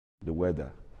the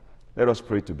weather. Let us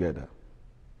pray together.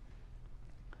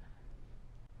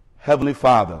 Heavenly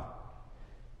Father,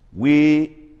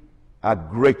 we are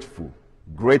grateful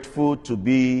to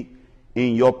be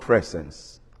in your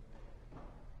presence.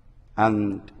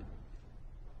 And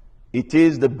it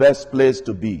is the best place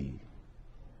to be.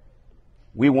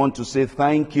 We want to say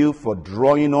thank you for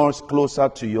drawing us closer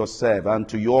to yourself and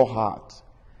to your heart.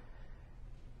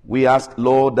 We ask,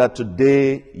 Lord, that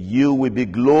today you will be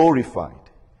glorified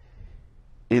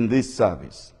in this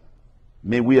service.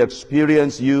 May we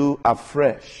experience you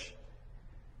afresh.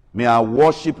 May our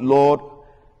worship, Lord,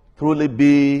 truly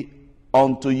be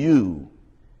unto you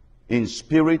in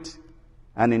spirit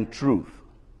and in truth.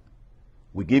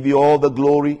 We give you all the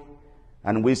glory,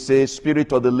 and we say,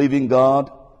 Spirit of the living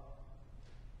God,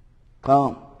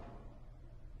 come.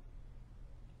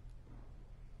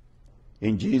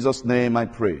 In Jesus' name I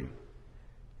pray.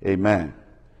 Amen.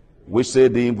 We say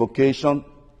the invocation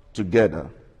together.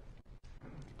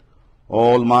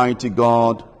 Almighty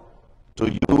God, to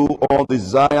you all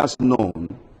desires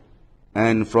known,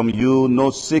 and from you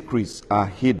no secrets are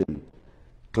hidden.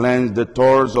 Cleanse the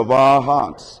doors of our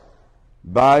hearts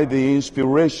by the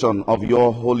inspiration of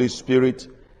your Holy Spirit,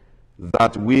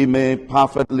 that we may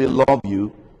perfectly love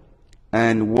you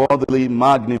and worthily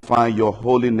magnify your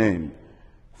holy name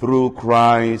through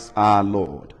Christ our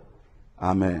Lord.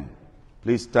 Amen.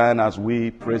 Please stand as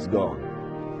we praise God.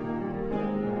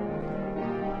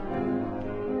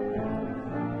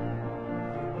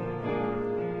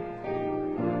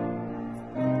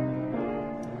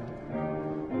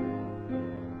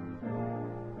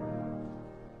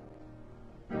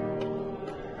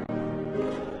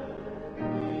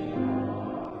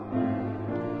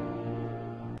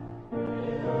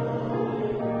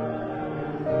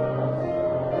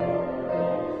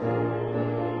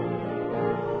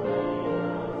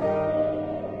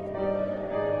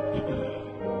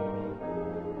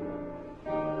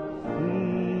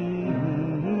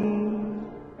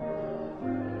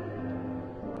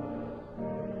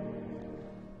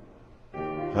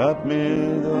 Help me,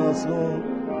 the soul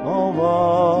of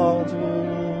our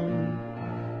dream.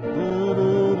 Do,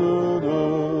 do, do,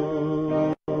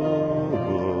 do.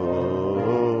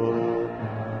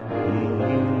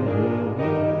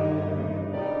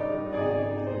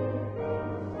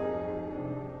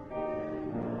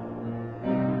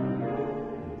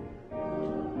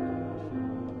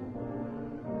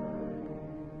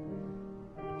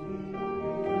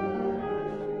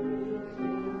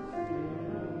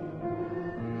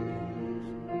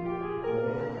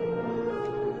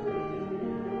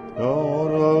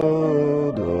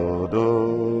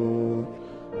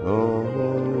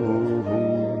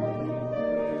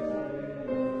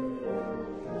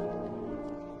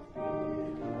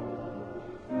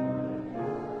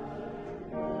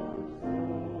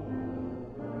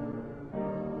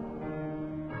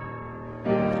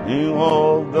 In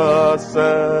all the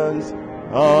sense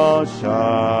of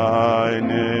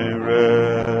shining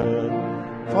red,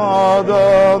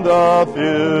 Father, the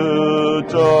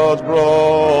future's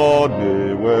brought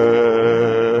me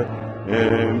where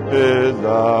in peace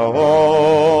thou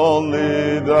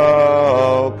only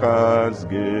thou canst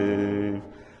give.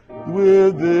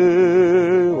 With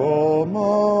thee, O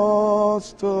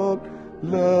Master,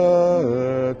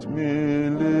 let me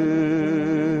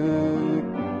live.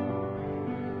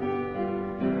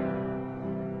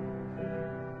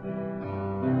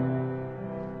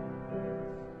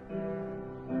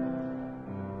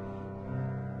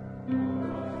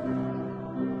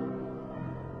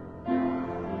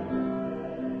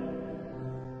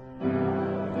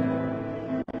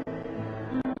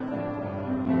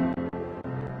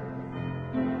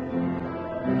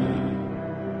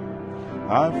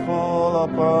 I fall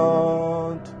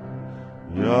apart,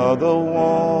 you're the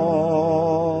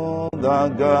one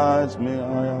that guides me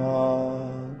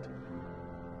hard.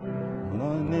 When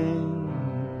I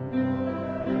need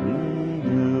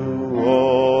you,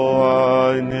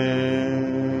 oh, I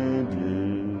need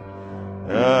you.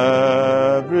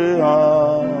 Every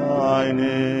hour I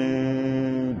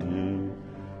need you.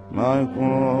 My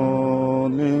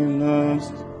holiness,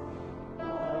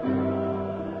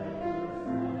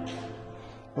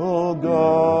 oh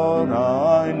God,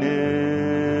 I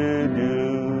need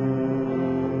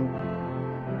you.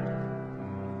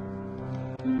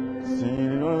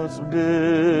 Serious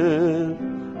day,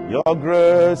 your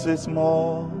grace is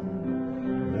more.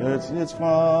 It's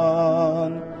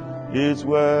fun, it's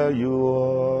where you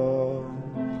are.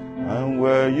 And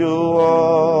where you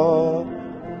are,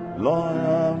 Lord,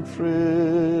 I'm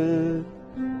free.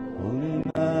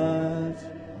 Holiness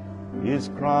is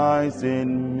Christ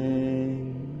in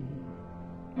me.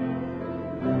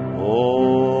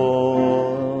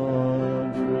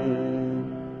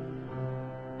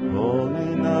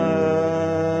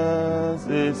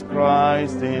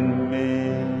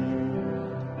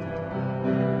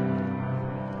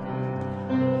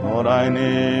 Lord, I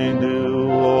need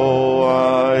you. Oh,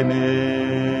 I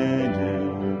need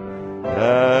you.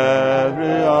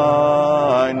 Every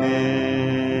hour I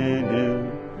need you.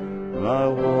 My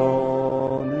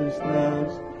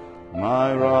honestness,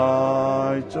 my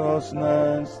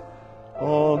righteousness.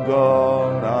 Oh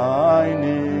God, I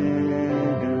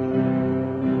need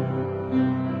you.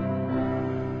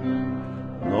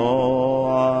 Oh,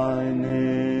 I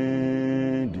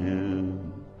need you.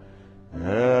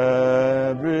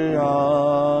 Every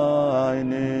hour I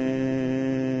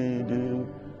need you.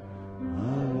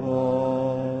 My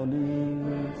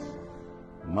holiness,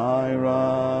 my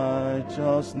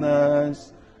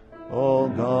righteousness. Oh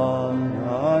God,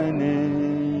 I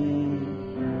need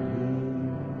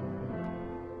you.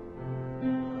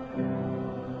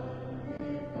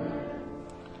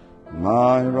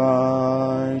 My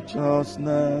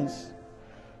righteousness,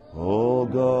 oh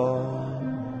God.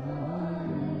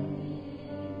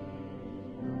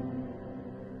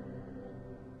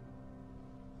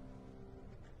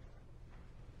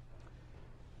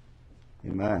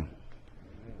 Amen.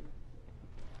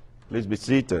 Please be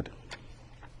seated.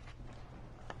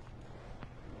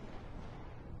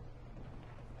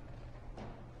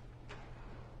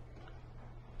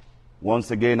 Once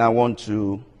again, I want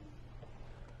to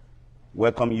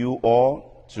welcome you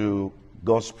all to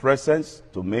God's presence,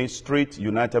 to Main Street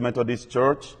United Methodist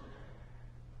Church.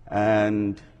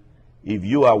 And if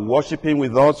you are worshiping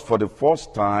with us for the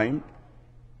first time,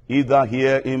 either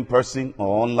here in person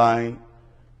or online,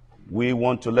 we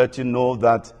want to let you know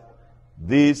that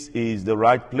this is the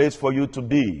right place for you to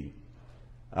be,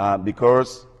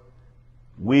 because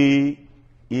we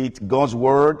eat God's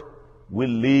Word, we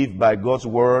live by God's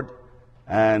Word,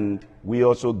 and we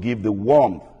also give the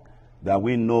warmth that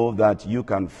we know that you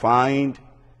can find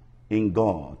in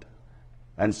God.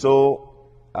 And so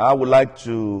I would like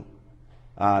to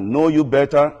know you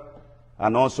better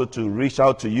and also to reach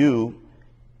out to you.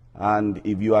 And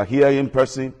if you are here in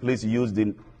person, please use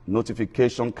the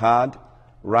notification card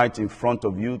right in front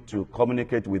of you to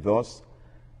communicate with us.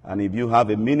 And if you have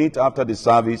a minute after the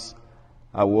service,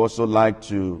 I would also like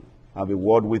to have a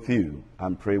word with you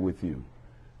and pray with you.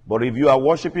 But if you are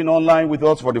worshiping online with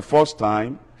us for the first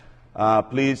time,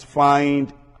 please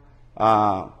find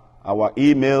our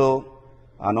email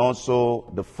and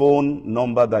also the phone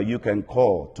number that you can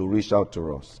call to reach out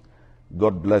to us.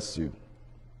 God bless you.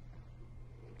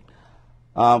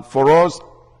 For us,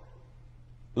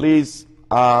 please,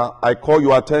 I call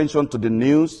your attention to the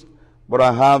news, but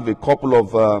I have a couple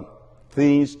of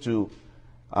things to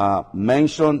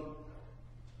mention.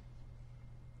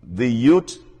 The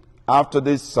youth, after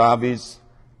this service,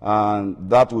 and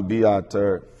that will be at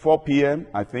 4 p.m.,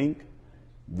 I think,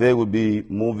 they will be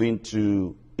moving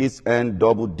to East End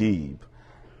Double Deep.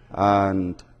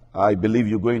 And I believe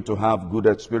you're going to have good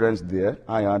experience there.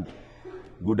 I had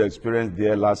good experience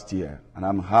there last year, and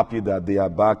I'm happy that they are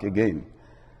back again.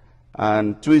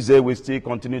 And Tuesday, we still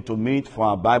continue to meet for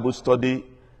our Bible study,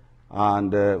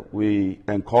 and we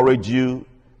encourage you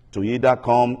to either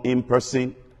come in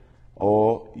person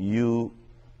or you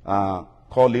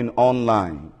call in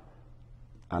online,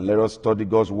 and let us study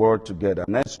God's Word together.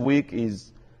 Next week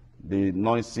is the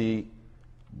Noisy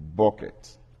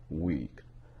Bucket week.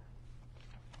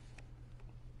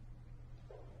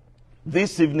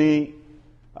 This evening,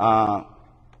 the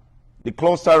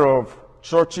cluster of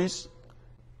churches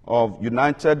of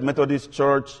United Methodist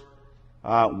Church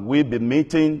will be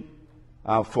meeting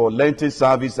for Lenten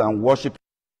service and worship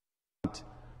at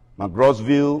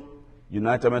McGrathville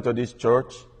United Methodist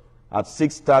Church at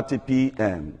 6:30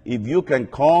 p.m. If you can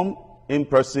come in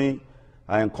person,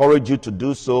 I encourage you to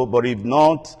do so. But if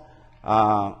not,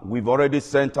 we've already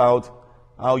sent out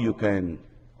how you can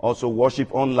also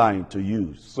worship online to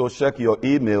use. So check your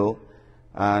email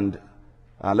and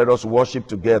let us worship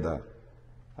together.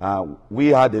 We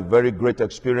had a very great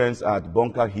experience at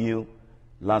Bunker Hill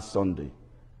last Sunday.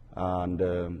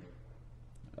 And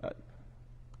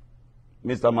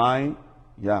Mr. Mai,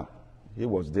 he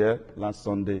was there last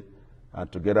Sunday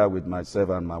together with myself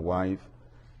and my wife.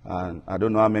 And I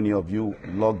don't know how many of you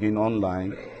log in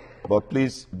online, but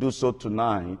please do so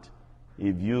tonight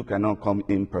if you cannot come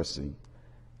in person.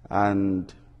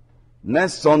 And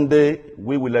next Sunday,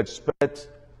 we will expect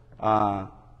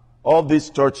all these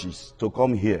churches to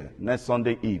come here next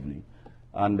Sunday evening.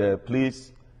 And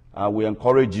please, we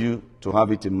encourage you to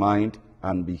have it in mind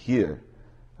and be here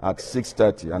at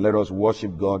 6:30 and let us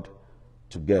worship God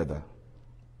together.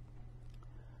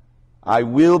 I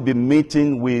will be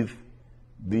meeting with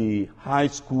the high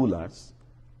schoolers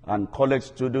and college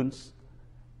students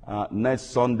next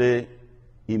Sunday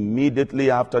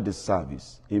immediately after the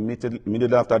service.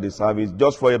 Immediately after the service,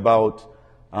 just for about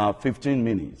 15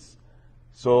 minutes.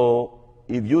 So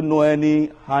if you know any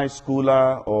high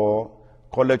schooler or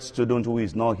college student who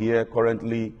is not here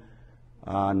currently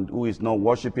and who is not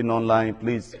worshiping online,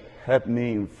 please help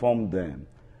me inform them.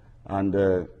 And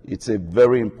it's a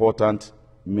very important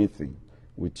meeting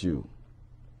with you.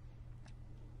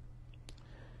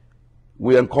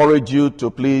 We encourage you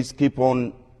to please keep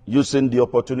on using the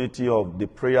opportunity of the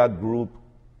prayer group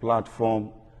platform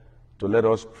to let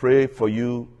us pray for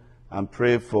you and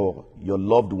pray for your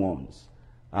loved ones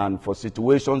and for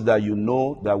situations that you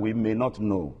know that we may not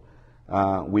know.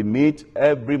 We meet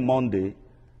every Monday,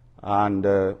 and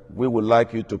we would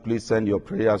like you to please send your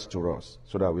prayers to us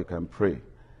so that we can pray.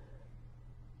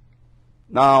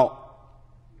 Now,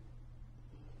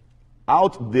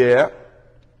 out there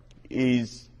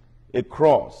is a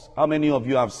cross. How many of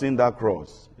you have seen that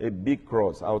cross? A big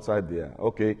cross outside there.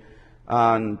 Okay.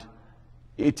 And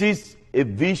it is a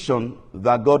vision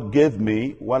that God gave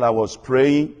me while I was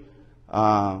praying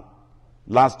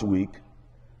last week.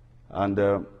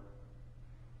 And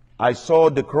I saw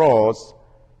the cross,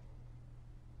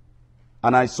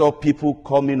 and I saw people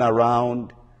coming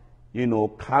around,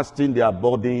 casting their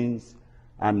burdens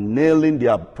and nailing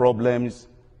their problems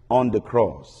on the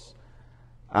cross.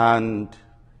 And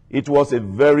it was a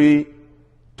very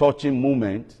touching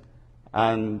moment.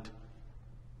 And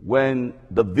when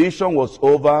the vision was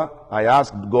over, I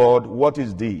asked God, what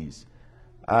is this?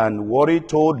 And what he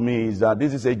told me is that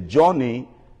this is a journey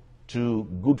to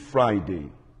Good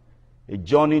Friday. A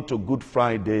journey to Good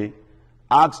Friday.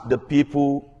 Ask the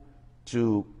people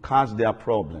to cast their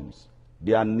problems,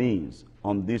 their needs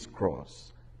on this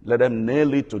cross. Let them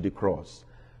nail it to the cross.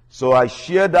 So I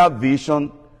shared that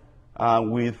vision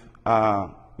with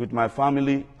my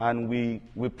family, and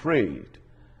we prayed.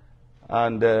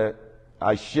 And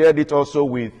I shared it also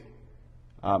with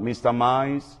Mr.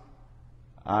 Miles,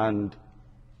 and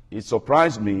it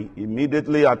surprised me.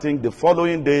 Immediately, I think the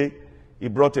following day, he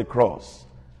brought a cross,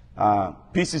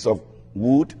 pieces of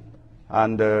wood,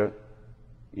 and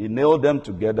he nailed them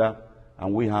together,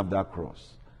 and we have that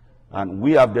cross. And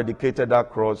we have dedicated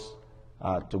that cross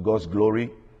to God's glory.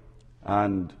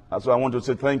 And so I want to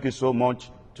say thank you so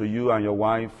much to you and your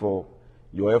wife for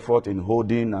your effort in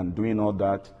holding and doing all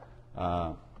that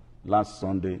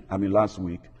last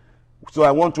week. So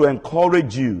I want to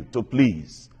encourage you to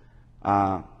please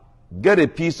get a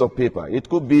piece of paper. It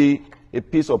could be a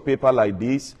piece of paper like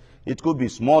this. It could be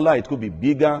smaller. It could be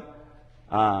bigger.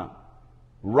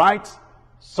 Write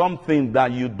something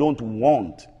that you don't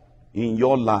want in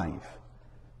your life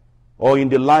or in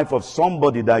the life of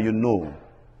somebody that you know,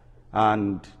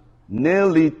 and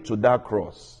nail it to that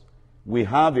cross. We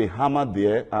have a hammer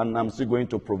there, and I'm still going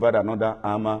to provide another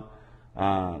hammer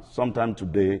sometime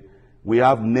today. We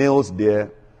have nails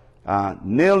there.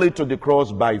 Nail it to the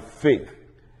cross by faith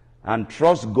and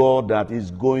trust God that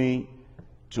He's going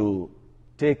to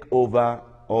take over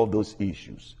all those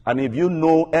issues. And if you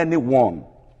know anyone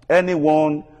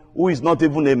who is not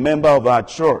even a member of our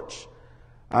church,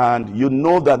 and you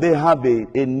know that they have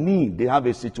a need, they have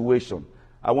a situation,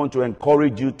 I want to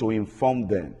encourage you to inform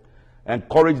them.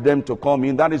 Encourage them to come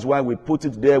in. That is why we put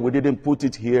it there. We didn't put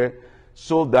it here,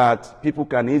 so that people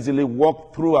can easily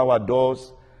walk through our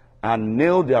doors and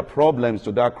nail their problems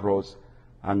to that cross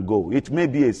and go. It may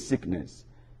be a sickness.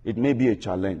 It may be a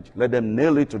challenge. Let them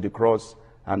nail it to the cross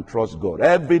and trust God.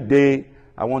 Every day,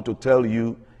 I want to tell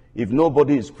you, if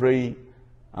nobody is praying,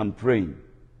 I'm praying.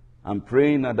 I'm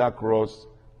praying at that cross.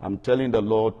 I'm telling the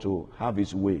Lord to have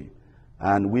His way.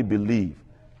 And we believe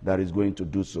that He's going to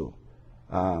do so.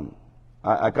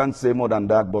 I can't say more than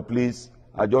that, but please,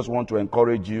 I just want to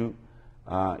encourage you.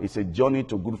 It's a journey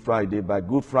to Good Friday. By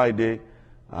Good Friday,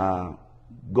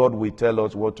 God will tell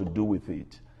us what to do with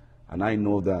it. And I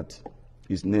know that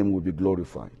His name will be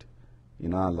glorified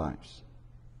in our lives.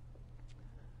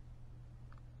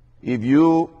 If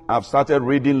you have started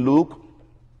reading Luke,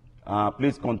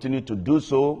 please continue to do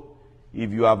so.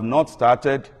 If you have not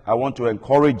started, I want to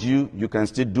encourage you. You can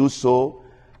still do so.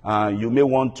 You may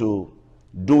want to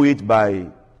do it by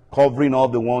covering all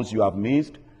the ones you have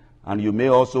missed. And you may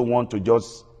also want to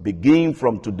just begin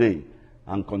from today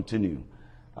and continue.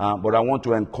 But I want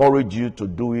to encourage you to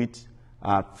do it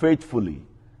faithfully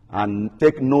and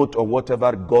take note of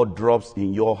whatever God drops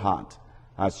in your heart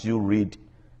as you read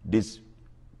this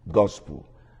gospel.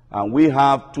 And we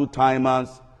have two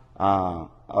timers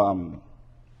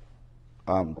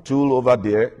tool over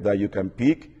there that you can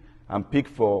pick, and pick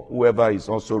for whoever is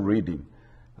also reading,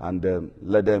 and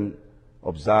let them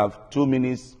observe 2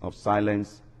 minutes of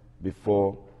silence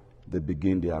before they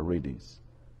begin their readings.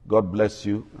 God bless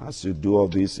you as you do all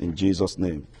this in Jesus'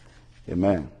 name.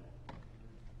 Amen.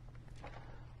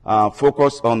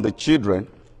 Focus on the children.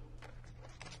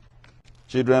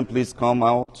 Children, please come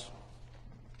out.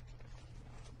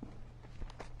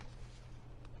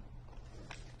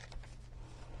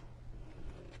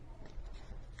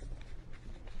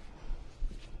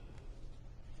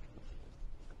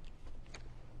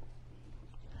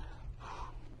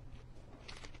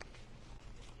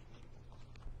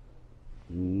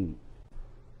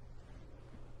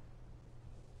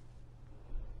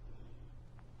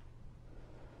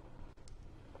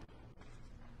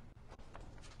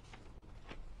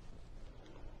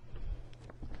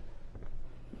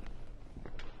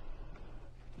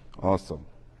 Awesome.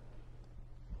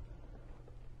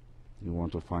 You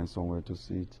want to find somewhere to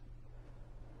sit?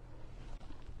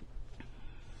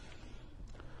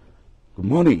 Good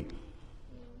morning.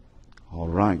 All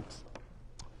right.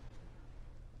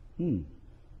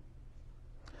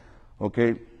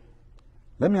 Okay.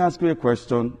 Let me ask you a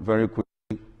question very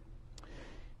quickly.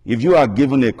 If you are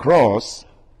given a cross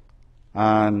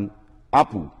and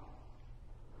apple,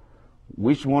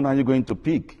 which one are you going to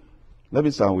pick? Let me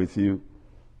start with you.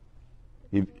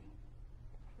 If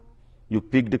you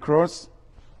pick the cross,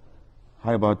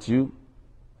 how about you?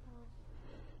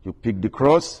 You pick the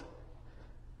cross,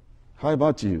 how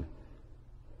about you?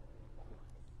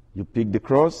 You pick the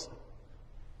cross,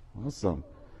 awesome.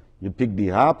 You pick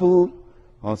the apple,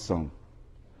 awesome.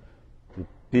 You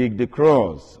pick the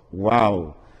cross,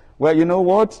 wow. Well, you know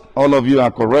what? All of you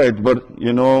are correct, but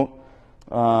you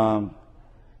know,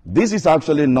 this is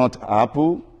actually not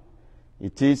apple.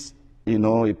 It is, you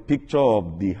know, a picture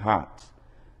of the heart.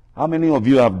 How many of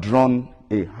you have drawn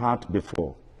a heart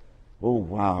before? Oh,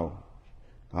 wow.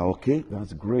 Okay,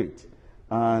 that's great.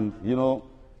 And, you know,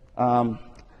 and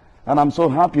I'm so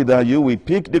happy that you will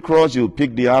pick the cross, you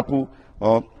pick the apple,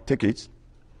 or take it.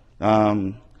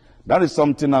 That is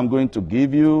something I'm going to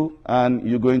give you, and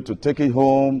you're going to take it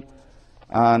home.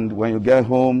 And when you get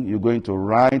home, you're going to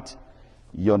write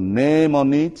your name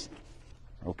on it.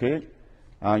 Okay?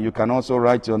 And you can also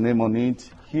write your name on it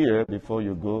here before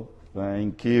you go.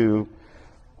 Thank you.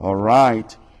 All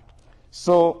right.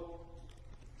 So,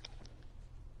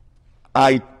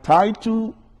 I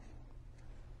title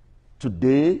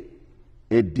today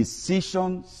a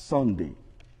Decision Sunday.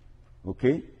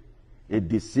 Okay? A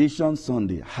Decision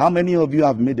Sunday. How many of you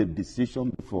have made a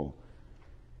decision before?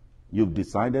 You've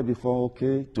decided before,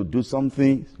 okay, to do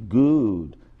something?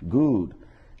 Good, good.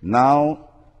 Now,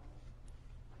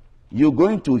 you're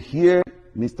going to hear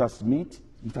Mr. Smith.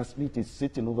 Mr. Smith is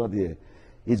sitting over there.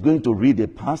 He's going to read a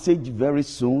passage very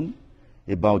soon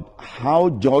about how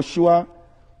Joshua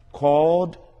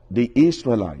called the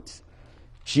Israelites.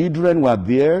 Children were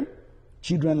there,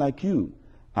 children like you,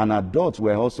 and adults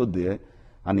were also there,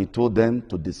 and he told them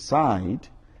to decide,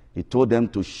 he told them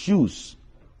to choose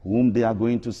whom they are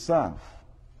going to serve.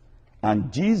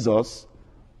 And Jesus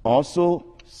also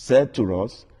said to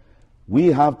us, we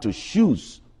have to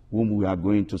choose whom we are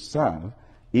going to serve,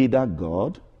 either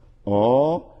God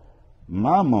or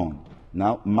Mammon.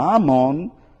 Now,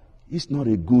 Mammon is not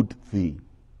a good thing.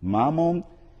 Mammon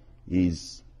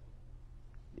is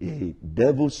a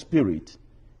devil spirit,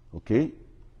 okay?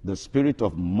 The spirit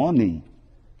of money,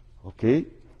 okay?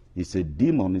 It's a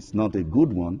demon, it's not a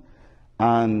good one.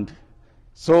 And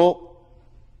so,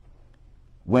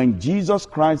 when Jesus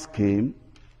Christ came,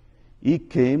 he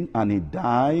came and he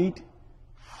died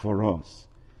for us.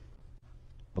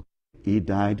 He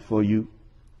died for you,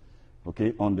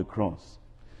 okay, on the cross.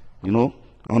 You know,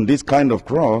 on this kind of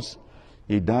cross,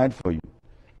 he died for you.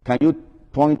 Can you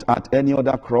point at any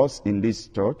other cross in this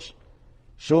church?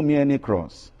 Show me any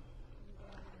cross.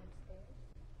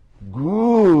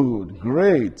 Good,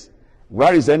 great.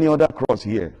 Where is any other cross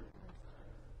here?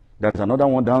 There's another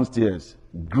one downstairs.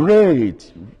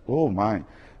 Great. Oh my.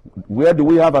 Where do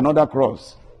we have another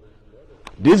cross?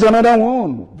 This is another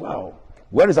one. Wow.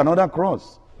 Where is another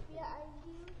cross?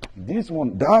 This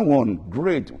one, that one,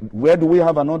 great. Where do we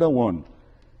have another one?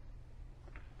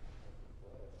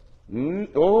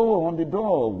 Oh, on the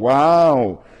door.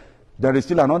 Wow. There is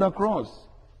still another cross.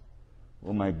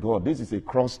 Oh my God, this is a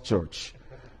cross church.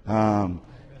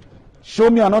 Show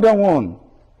me another one.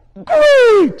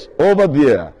 Great. Over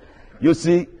there. You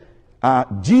see,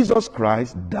 Jesus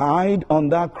Christ died on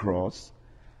that cross,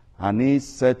 and he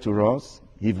said to us,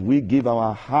 if we give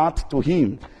our heart to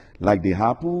him, like the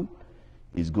apple,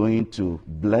 he's going to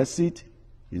bless it,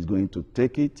 he's going to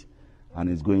take it, and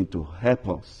he's going to help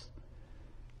us.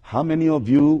 How many of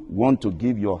you want to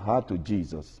give your heart to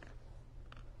Jesus?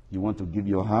 You want to give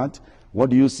your heart? What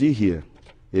do you see here?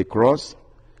 A cross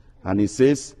And it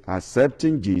says,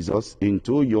 accepting Jesus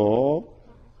into your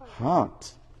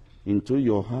heart. Into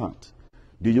your heart.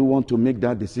 Do you want to make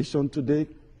that decision today?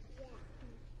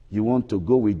 You want to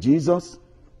go with Jesus?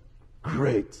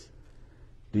 Great.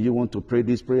 Do you want to pray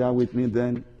this prayer with me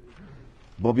then?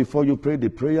 But before you pray the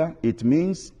prayer, it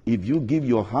means if you give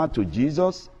your heart to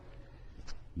Jesus,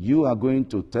 you are going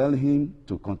to tell him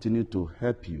to continue to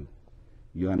help you.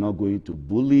 You are not going to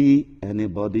bully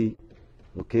anybody.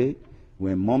 Okay?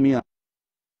 When mommy and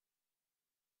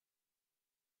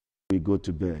we go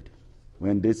to bed,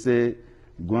 when they say,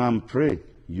 go and pray,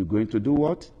 you're going to do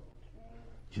what?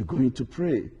 You're going to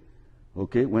pray.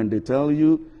 Okay? When they tell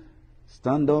you,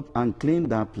 stand up and clean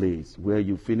that place where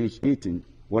you finish eating,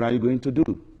 what are you going to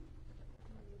do?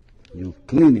 You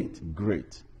clean it.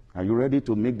 Great. Are you ready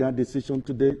to make that decision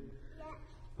today?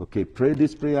 Okay, pray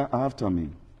this prayer after me.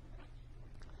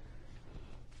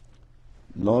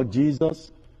 Lord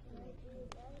Jesus,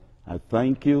 I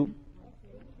thank you.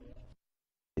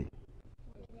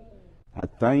 I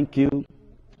thank you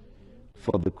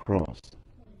for the cross.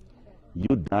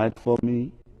 You died for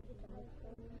me,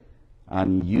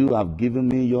 and you have given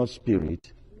me your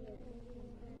spirit.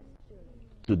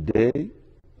 Today,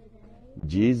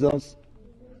 Jesus,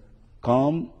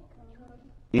 come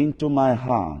into my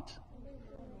heart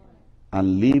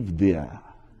and live there.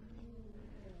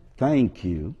 Thank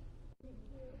you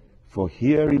for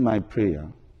hearing my prayer.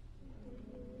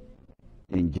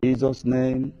 In Jesus'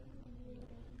 name,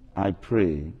 I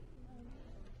pray.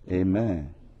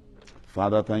 Amen.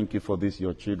 Father, thank you for this,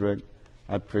 your children.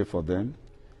 I pray for them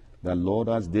that, Lord,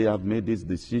 as they have made this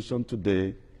decision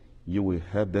today, you will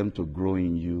help them to grow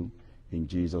in you. In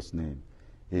Jesus' name.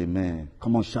 Amen.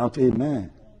 Come on, shout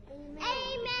amen.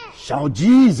 Amen. Shout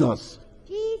Jesus.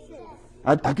 Jesus.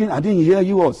 I didn't hear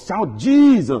you all. Shout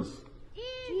Jesus.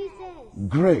 Jesus.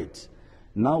 Great.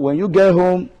 Now, when you get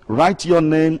home, write your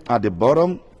name at the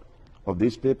bottom of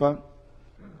this paper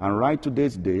and write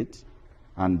today's date,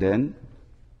 and then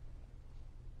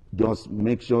just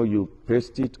make sure you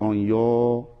paste it on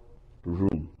your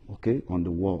room, okay, on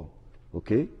the wall,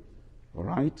 okay? All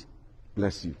right?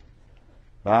 Bless you.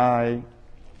 Bye.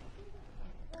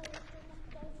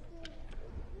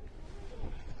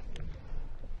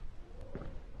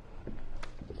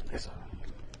 Yes, sir.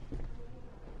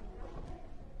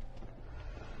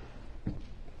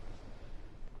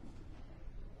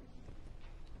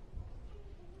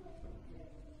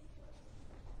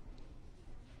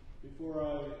 Before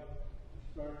I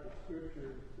start the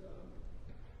scriptures,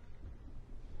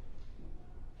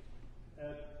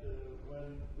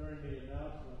 during the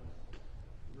announcements,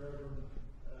 Reverend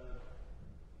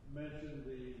mentioned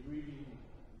the reading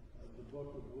of the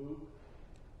book of Luke,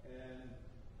 and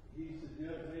he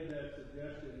made that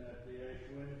suggestion at the Ash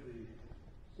Wednesday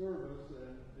service,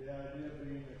 and the idea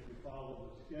being if you follow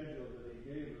the schedule that he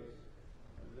gave us,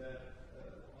 that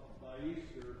by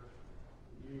Easter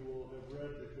you will have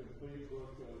read the complete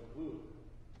book of Luke.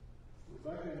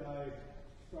 Rebecca and I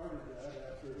started that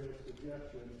after his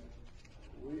suggestion.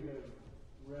 We have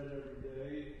read every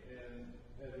day and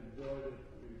have enjoyed it.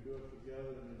 We do it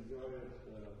together and enjoy it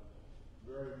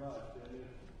very much. And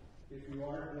if you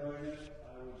aren't doing it,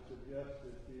 I would suggest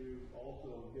that you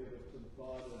also give it some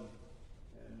thought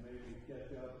and maybe catch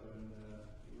up and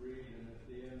read. And at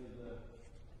the end of the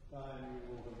time, you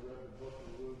will have read the book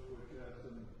of Luke, which has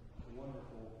some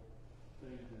wonderful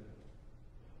things in it.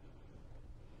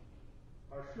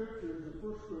 Our scriptures, the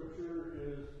first scripture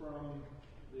is from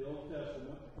the Old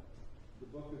Testament, the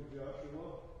book of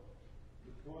Joshua,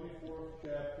 the 24th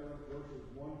chapter, verses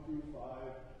 1 through 5,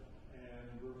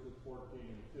 and verses 14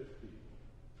 and 15.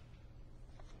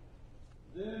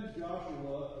 Then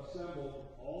Joshua assembled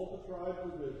all the tribes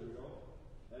of Israel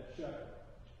at Shechem.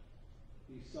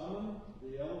 He summoned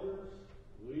the elders,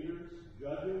 leaders,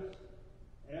 judges,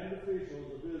 and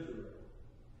officials of Israel,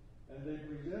 and they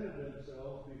presented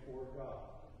themselves before God.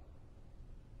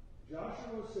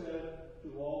 Joshua said to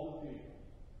all the people,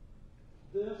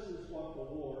 "This is what the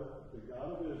Lord, the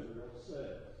God of Israel,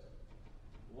 says.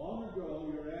 Long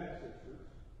ago your ancestors,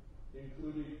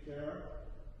 including Terah,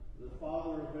 the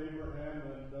father of Abraham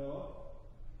and Noah,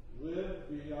 lived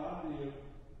beyond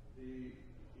the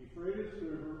Euphrates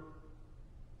River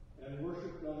and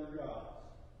worshipped other gods.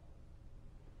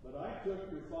 But I took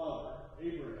your father,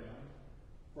 Abraham,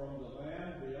 from the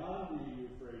land beyond the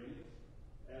Euphrates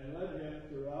and led him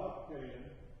throughout Canaan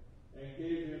and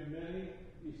gave him many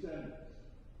descendants.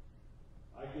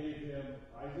 I gave him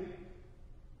Isaac,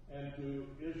 and to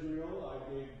Israel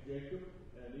I gave Jacob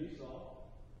and Esau.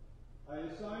 I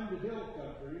assigned the hill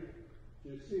country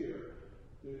to Seir,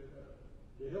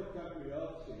 the hill country of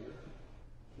Seir,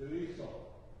 to Esau,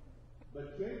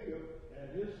 But Jacob and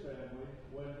his family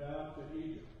went down to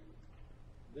Egypt.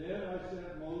 Then I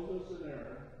sent Moses and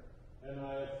Aaron, and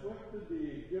I afflicted the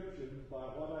Egyptians by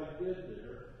what I did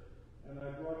there, and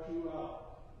I brought you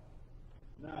out.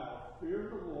 Now fear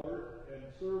the Lord and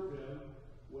serve him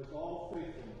with all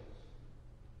faithfulness.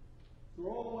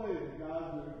 Throw away the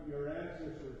gods that your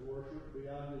ancestors worshipped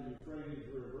beyond the Euphrates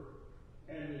River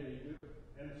and in Egypt,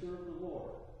 and serve the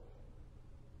Lord.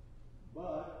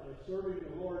 But if serving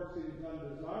the Lord seems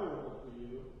undesirable to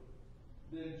you,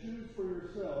 then choose for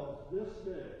yourselves this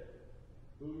day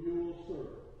whom you will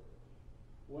serve,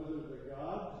 whether the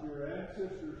gods your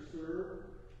ancestors served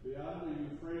beyond the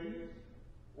Euphrates,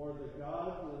 or the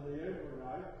gods of the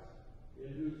Amorites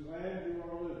in whose land you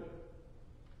are living.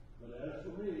 But as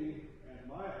for me and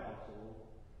my household,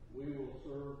 we will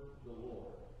serve the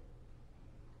Lord.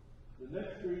 The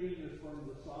next reading is from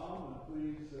the Psalm, and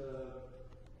please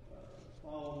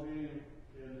follow me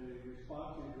in the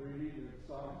responsive reading in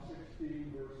Psalm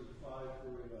 16, verses 5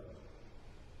 through 11.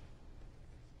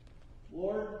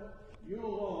 Lord, you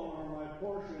alone are my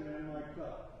portion and my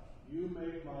cup. You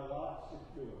make my lot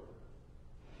secure.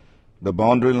 The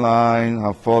boundary lines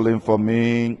have fallen for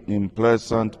me in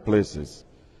pleasant places.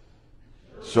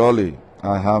 Surely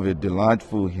I have a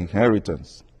delightful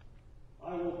inheritance.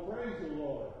 I will praise the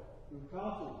Lord, who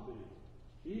counsels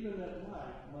me. Even at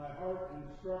night, my heart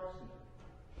instructs me.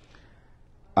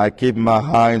 I keep my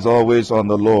eyes always on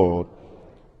the Lord.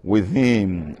 With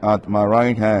him at my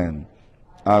right hand,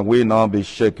 I will not be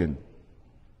shaken.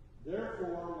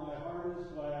 Therefore my heart is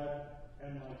glad,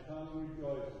 and my tongue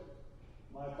rejoices.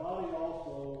 My body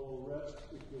also will rest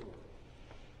secure.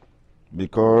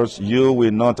 Because you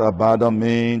will not abandon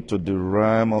me to the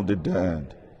realm of the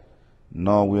dead,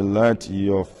 nor will let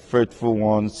your faithful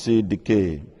one see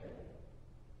decay.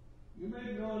 You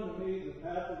make known to me the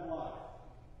path of life.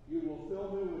 You will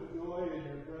fill me with joy in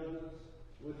your presence,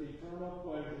 with eternal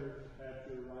pleasures at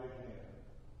your right hand.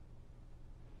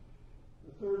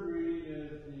 The third reading is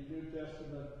the New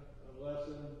Testament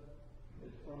lesson.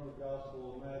 It's from the Gospel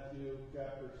of Matthew,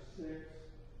 chapter 6,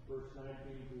 verse 19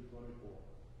 through 24.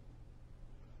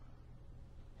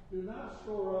 Do not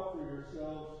store up for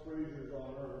yourselves treasures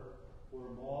on earth,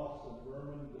 where moths and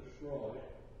vermin destroy,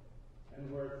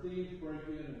 and where thieves break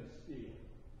in and steal.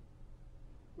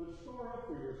 But store up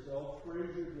for yourselves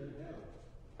treasures in heaven,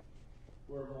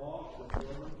 where moths and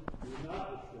vermin do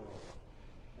not destroy,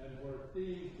 and where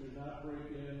thieves do not break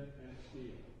in and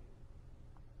steal.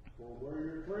 For where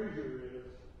your treasure is,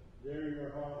 there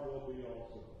your heart will be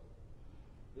also.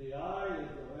 The eye is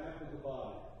the lamp of the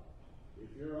body.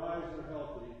 If your eyes are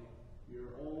healthy,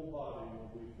 your whole body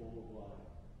will be full of light.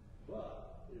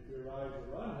 But if your eyes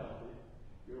are unhealthy,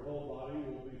 your whole body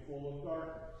will be full of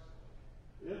darkness.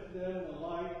 If then the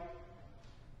light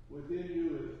within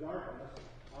you is darkness,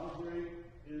 how great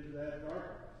is that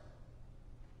darkness?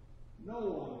 No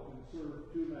one can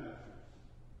serve two masters.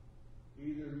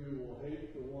 Either you will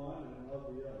hate the one and love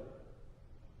the other,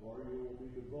 or you will be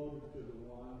devoted to the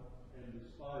one and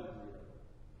despise the other.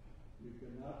 You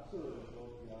cannot serve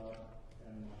both God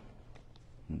and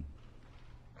money.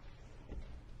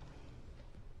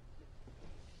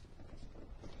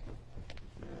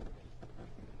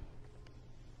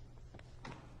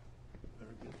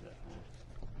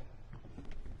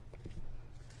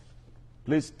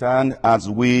 Please stand as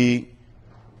we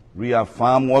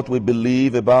reaffirm what we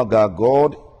believe about our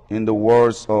God in the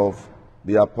words of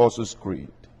the Apostles'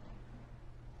 Creed.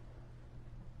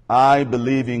 I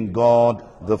believe in God,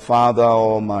 the Father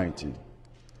Almighty,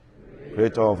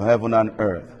 creator of heaven and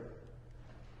earth.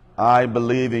 I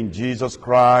believe in Jesus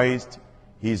Christ,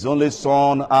 his only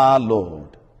Son, our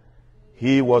Lord.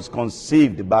 He was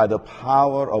conceived by the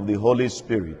power of the Holy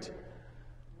Spirit,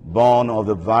 born of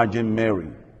the Virgin Mary,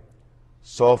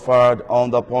 suffered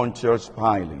under Pontius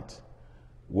Pilate,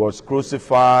 was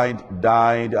crucified,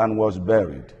 died, and was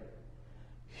buried.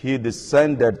 He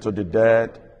descended to the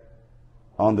dead.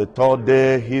 On the third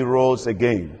day he rose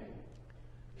again.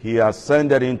 He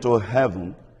ascended into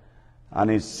heaven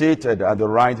and is seated at the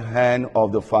right hand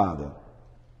of the Father.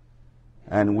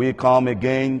 And we come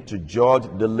again to judge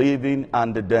the living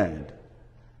and the dead.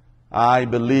 I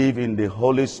believe in the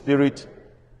Holy Spirit,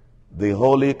 the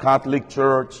Holy Catholic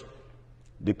Church,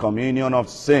 the communion of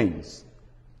saints,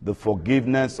 the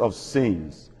forgiveness of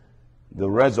sins, the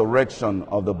resurrection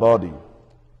of the body,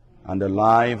 and the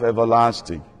life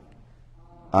everlasting.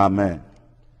 Amen.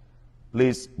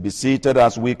 Please be seated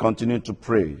as we continue to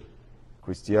pray.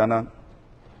 Christiana.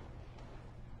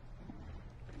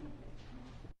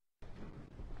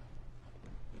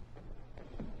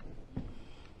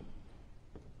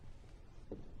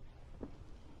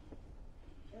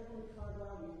 Heavenly Father,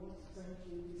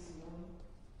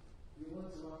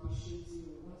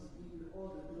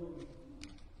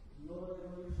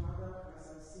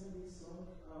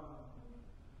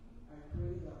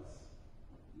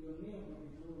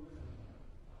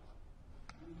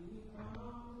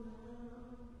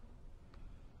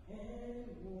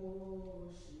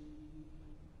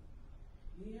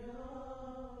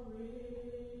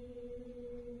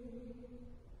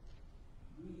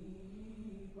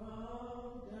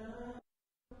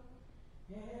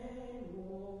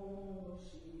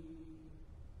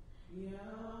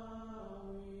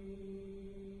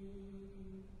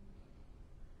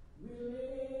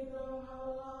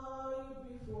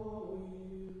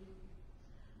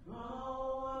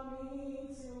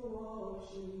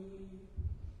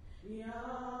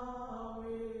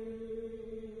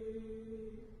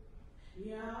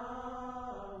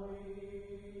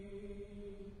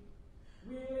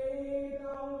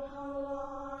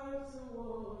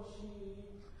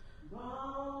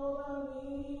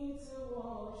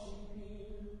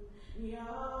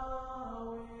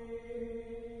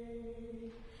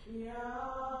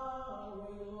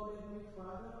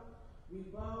 We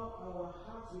bow our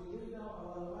hearts, we lay down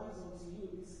our lives unto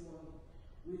you this morning.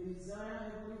 We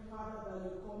desire, Heavenly Father, that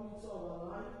you come into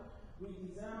our life. We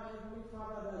desire, Heavenly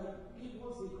Father, that you give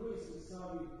us the grace to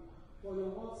serve you. For your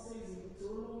word says in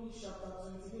Deuteronomy chapter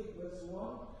 28, verse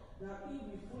 1, that if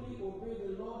we fully obey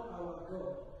the Lord our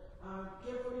God and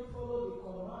carefully follow the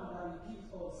command that he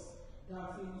gives us,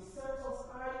 that he will set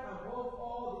us high above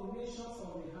all the nations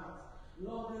of the earth.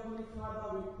 Lord, Heavenly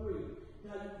Father, we pray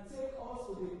that you take us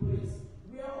to the place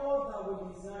where all that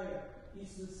we desire is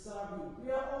to serve you,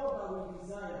 where all that we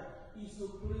desire is to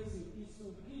please you, is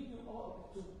to give you all,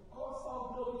 to cause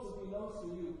all glory to belong to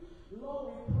you.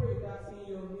 Lord, we pray that in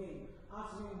your name,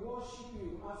 as we worship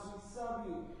you, as we serve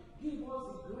you, give us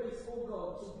the grace, O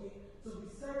God, to be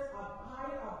set up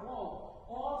high above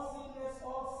all sickness,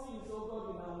 all sins, O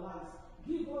God, in our lives.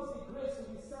 Give us the grace to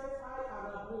be set high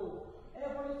and above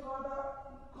Heavenly Father,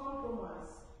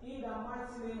 compromise in the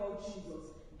mighty name of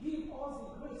Jesus. Give us the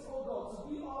grace, oh God, to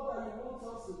be all that you want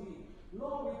us to be.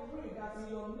 Lord, we pray that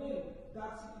in your name,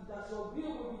 that your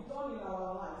will be done in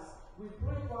our lives. We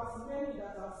pray for as many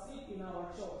that are sick in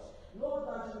our church. Lord,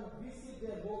 that you will visit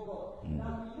them, oh God.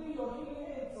 That we lay your healing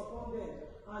hands upon them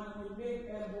and you will make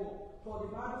them whole. For the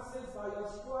Bible says, by your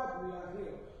stripe we are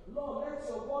healed. Lord, let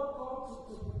your word come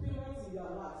to fulfillment in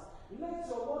their lives. Let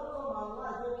your word come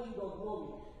alive, O King of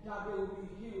glory, that they will be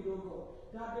healed, O God.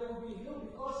 That they will be healed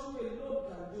because you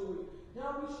alone can do it.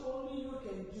 That which only you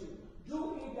can do.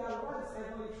 Do in their lives,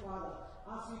 Heavenly Father.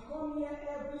 As we come here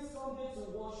every Sunday to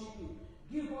worship you,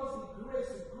 give us the grace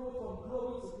to grow from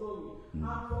glory to glory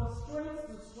and from strength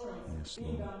to strength. Yes,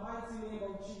 in the mighty name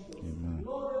of Jesus. Amen.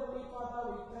 Lord, Heavenly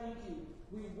Father, we thank you.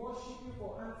 We worship you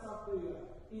for answer prayer.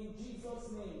 In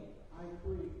Jesus' name, I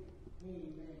pray.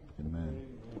 Amen. Amen.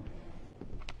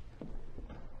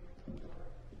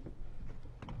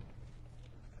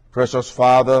 Precious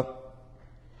Father,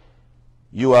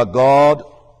 you are God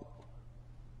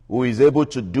who is able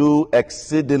to do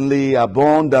exceedingly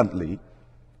abundantly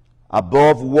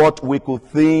above what we could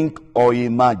think or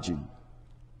imagine.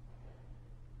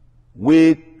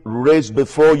 We raise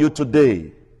before you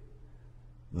today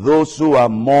those who are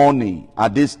mourning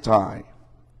at this time.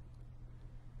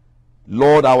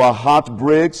 Lord, our heart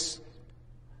breaks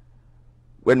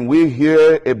when we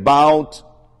hear about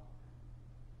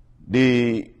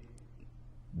the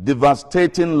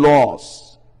devastating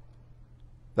loss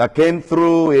that came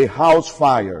through a house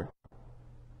fire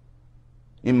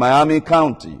in Miami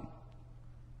County,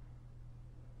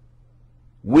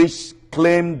 which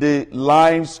claimed the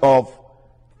lives of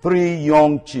 3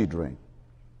 young children.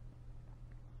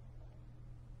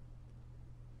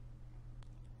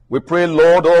 We pray,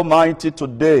 Lord Almighty,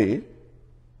 today,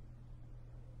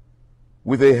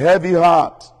 with a heavy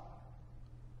heart,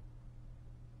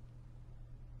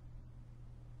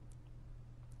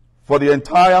 for the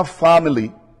entire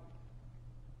family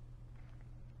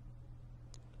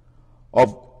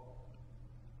of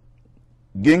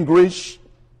Gingrich,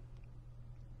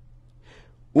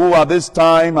 who at this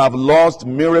time have lost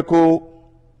Miracle,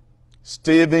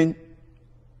 Stephen,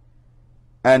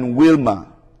 and Wilma.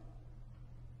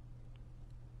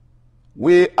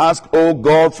 We ask, O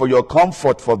God, for your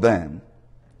comfort for them.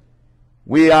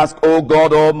 We ask, O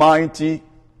God Almighty,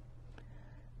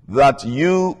 that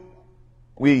you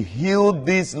will heal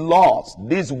these loss,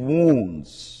 these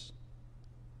wounds.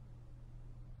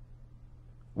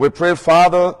 We pray,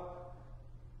 Father,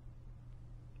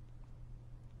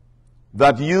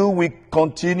 that you will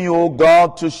continue, O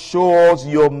God, to show us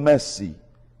your mercy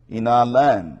in our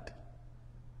land.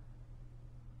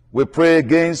 We pray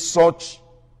against such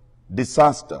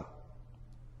disaster.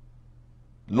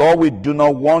 Lord, we do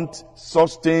not want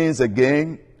such things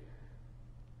again.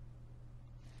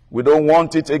 We don't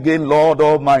want it again, Lord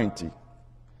Almighty.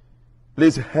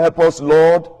 Please help us,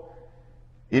 Lord,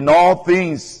 in all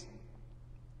things,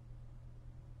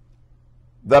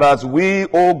 that as we,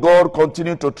 O God,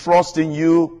 continue to trust in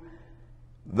you,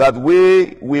 that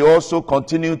we also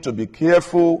continue to be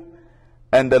careful,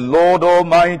 and the Lord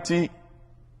Almighty,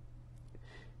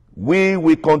 we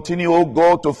will continue, O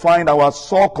God, to find our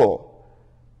succor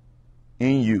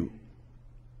in you.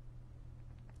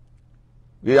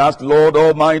 We ask, Lord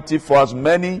Almighty, for as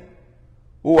many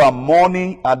who are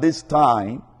mourning at this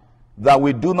time that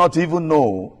we do not even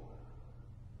know,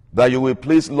 that you will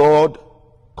please, Lord,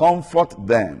 comfort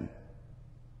them.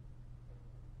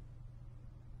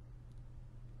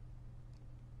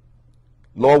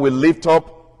 Lord, we lift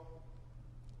up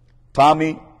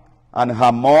Tammy and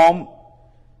her mom,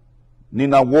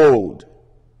 Nina Ward,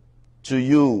 to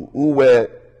you, who were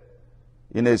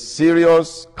in a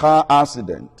serious car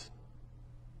accident.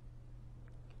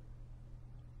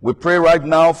 We pray right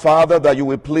now, Father, that you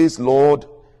will please, Lord,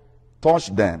 touch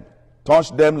them.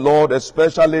 Touch them, Lord,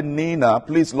 especially Nina.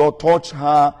 Please, Lord, touch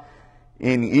her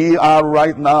in ER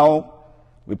right now.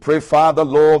 We pray, Father,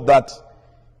 Lord, that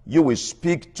you will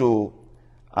speak to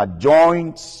our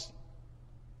joints.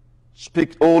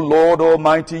 Speak, O Lord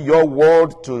Almighty, your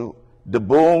word to the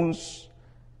bones,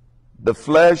 the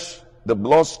flesh, the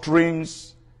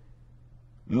bloodstreams.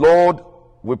 Lord,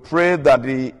 we pray that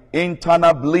the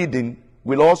internal bleeding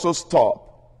will also stop.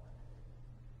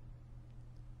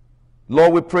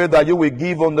 Lord, we pray that you will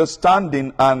give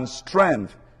understanding and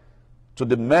strength to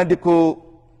the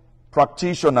medical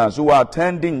practitioners who are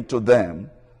attending to them,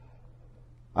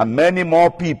 and many more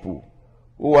people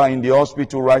who are in the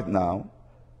hospital right now.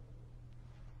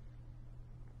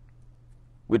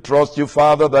 We trust you,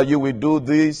 Father, that you will do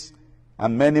this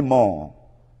and many more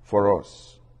for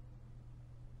us.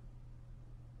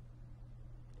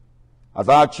 As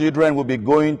our children will be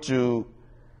going to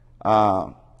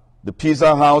the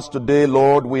pizza house today,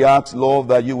 Lord, we ask, Lord,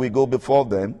 that you will go before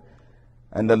them.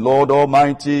 And the Lord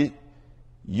Almighty,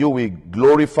 you will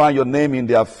glorify your name in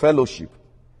their fellowship.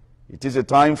 It is a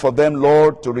time for them,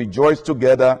 Lord, to rejoice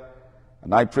together.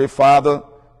 And I pray, Father,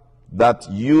 that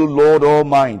you, Lord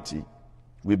Almighty,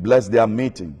 will bless their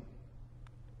meeting.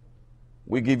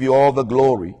 We give you all the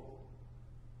glory.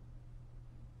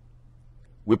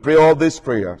 We pray all these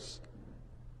prayers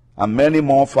and many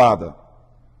more, Father,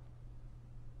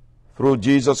 through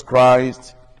Jesus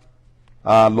Christ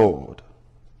our Lord.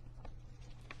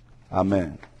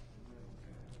 Amen.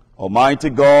 Almighty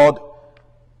God,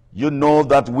 you know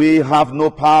that we have no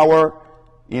power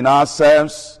in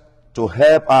ourselves to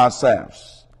help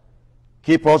ourselves.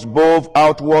 Keep us both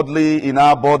outwardly in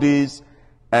our bodies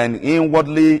and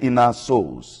inwardly in our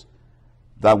souls,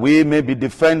 that we may be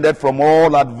defended from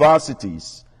all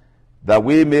adversities that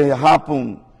may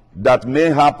happen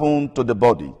to the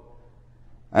body,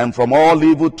 and from all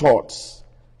evil thoughts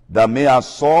that may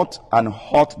assault and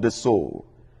hurt the soul.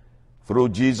 Through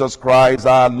Jesus Christ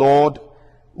our Lord,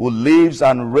 who lives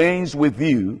and reigns with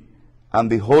you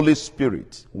and the Holy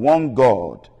Spirit, one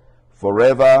God,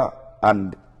 forever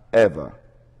and ever.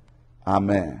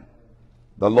 Amen.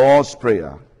 The Lord's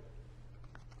Prayer.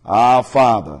 Our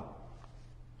Father,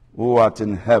 who art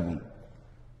in heaven,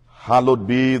 hallowed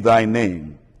be thy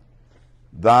name.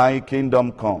 Thy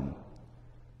kingdom come.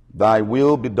 Thy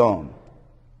will be done,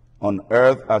 on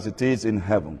earth as it is in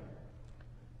heaven.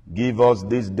 Give us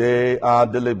this day our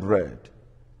daily bread,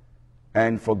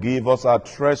 and forgive us our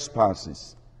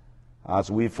trespasses,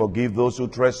 as we forgive those who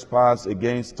trespass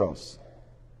against us.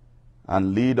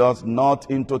 And lead us not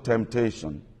into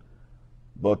temptation,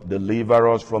 but deliver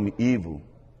us from evil.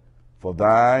 For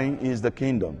thine is the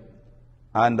kingdom,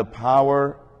 and the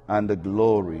power, and the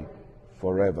glory,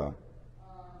 forever.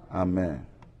 Amen.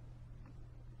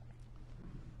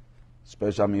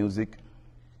 Special music.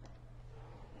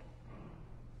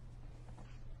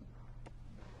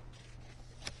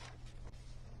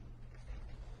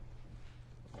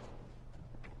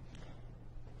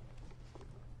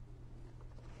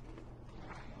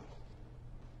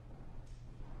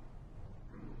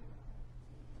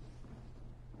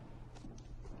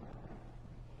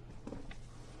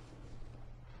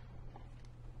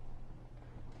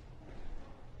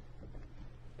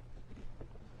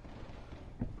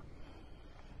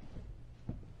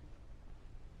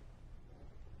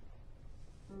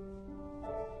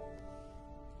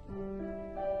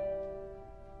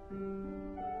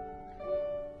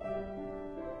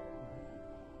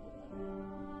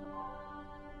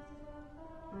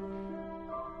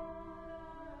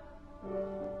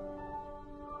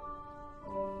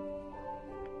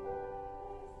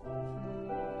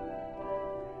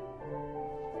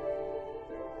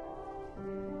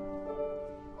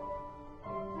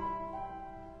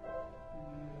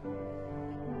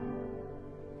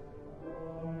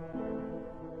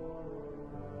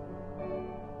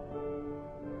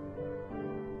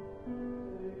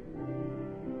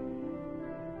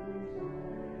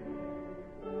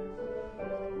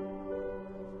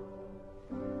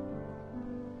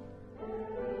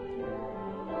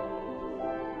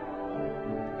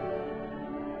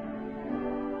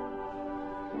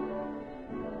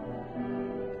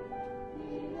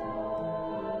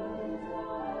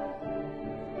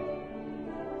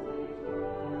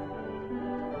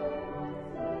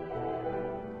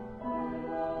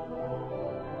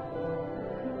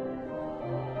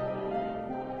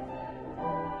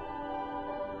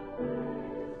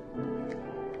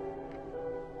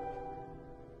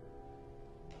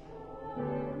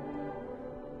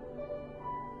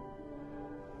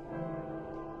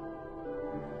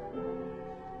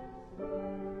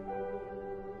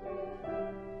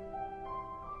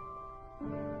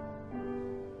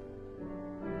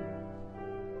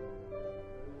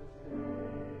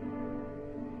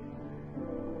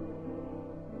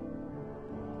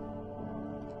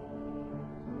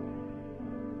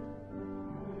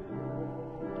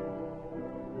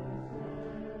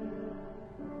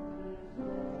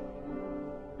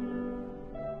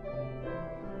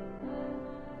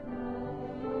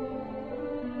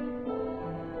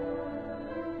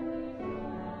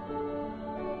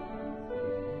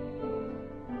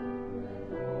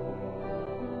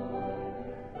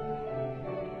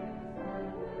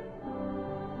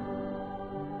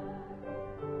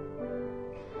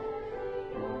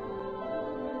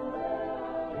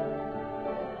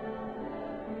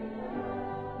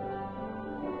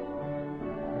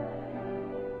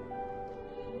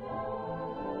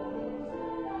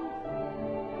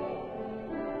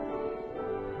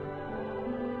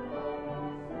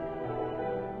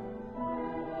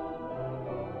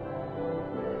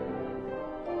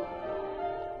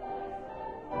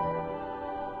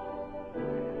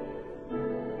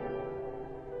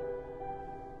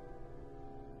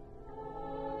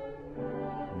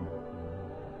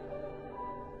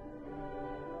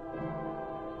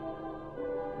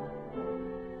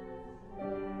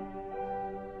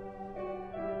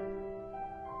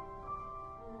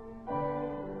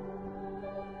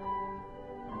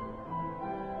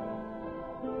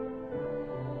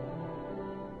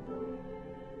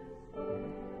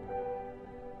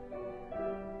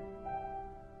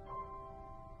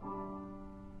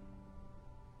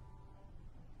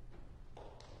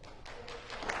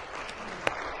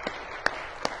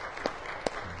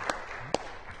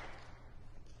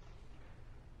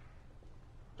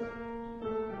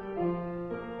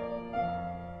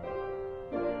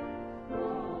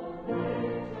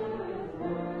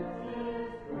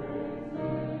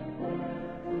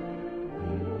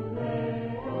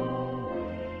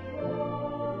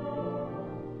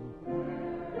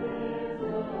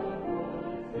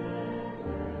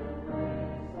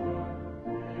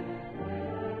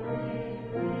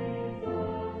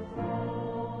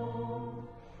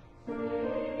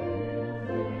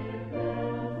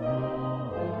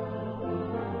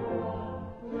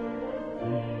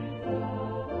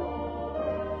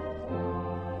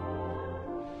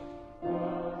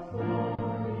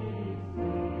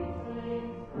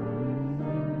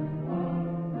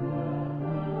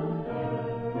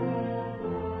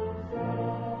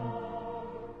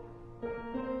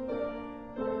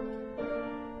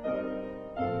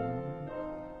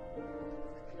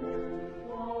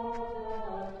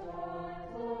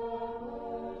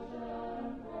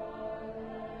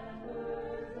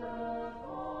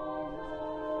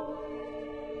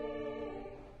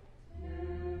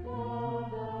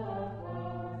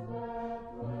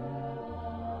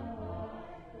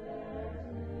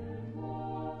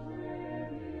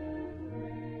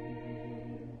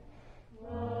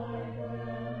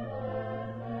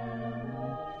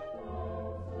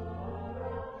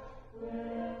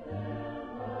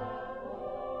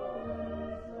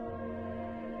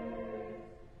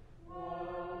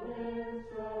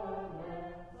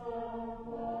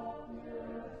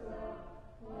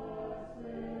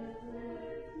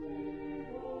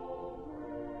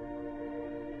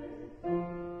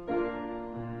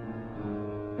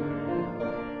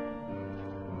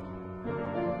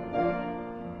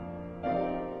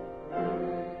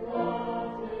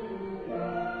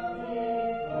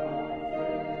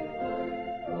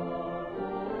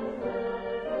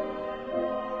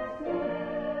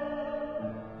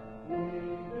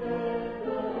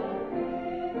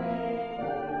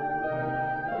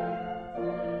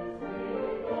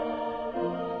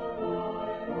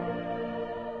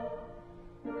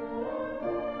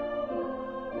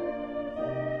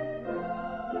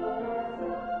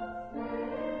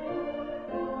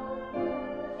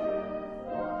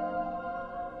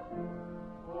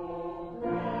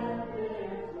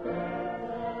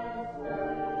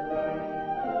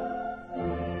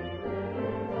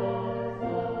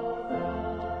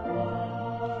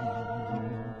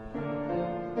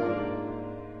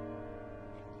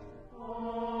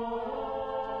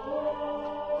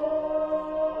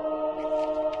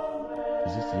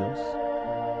 Is it yours?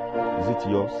 Is it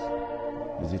yours?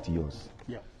 Is it yours?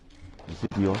 Yeah. Is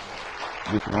it yours?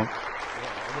 This one?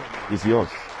 It's yours.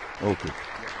 Okay.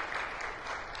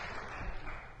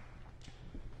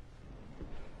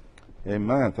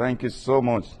 Amen. Thank you so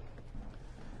much.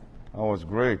 That was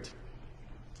great.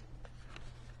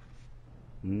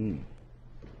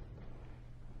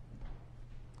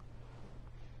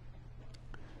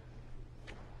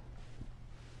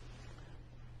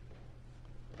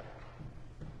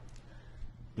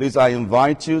 Please, I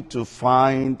invite you to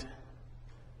find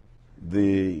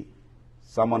the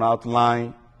sermon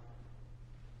outline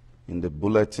in the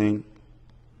bulletin.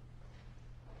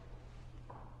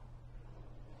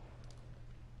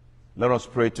 Let us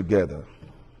pray together.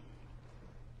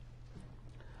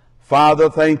 Father,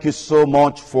 thank you so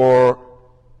much for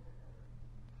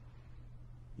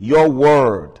your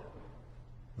word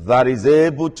that is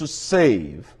able to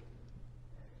save,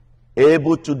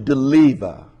 able to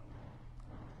deliver.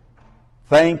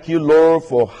 Thank you, Lord,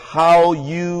 for how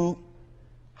you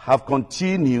have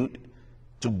continued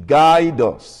to guide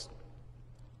us,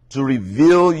 to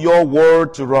reveal your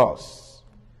word to us.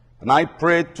 And I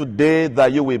pray today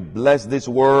that you will bless this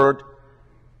word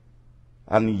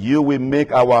and you will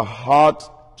make our heart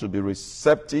to be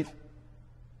receptive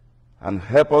and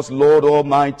help us, Lord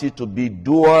Almighty, to be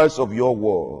doers of your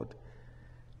word.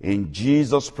 In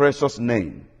Jesus' precious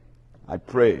name, I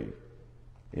pray.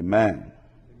 Amen.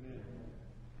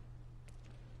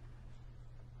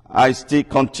 I still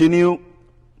continue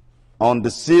on the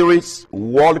series,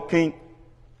 Walking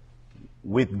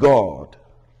with God.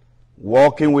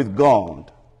 Walking with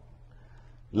God.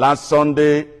 Last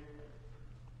Sunday,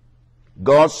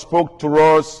 God spoke to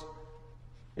us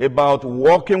about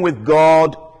walking with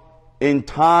God in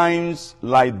times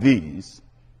like these.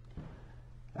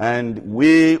 And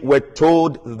we were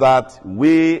told that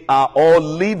we are all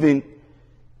living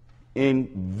in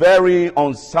very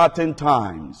uncertain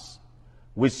times.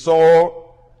 We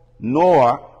saw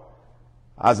Noah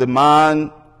as a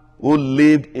man who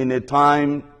lived in a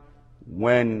time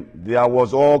when there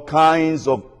was all kinds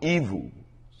of evil.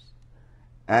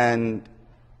 And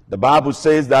the Bible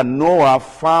says that Noah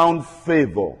found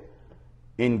favor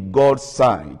in God's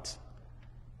sight.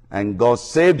 And God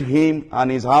saved him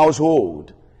and his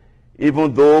household,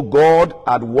 even though God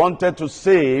had wanted to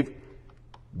save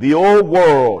the whole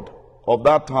world of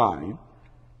that time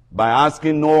by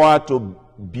asking Noah to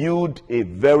build a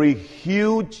very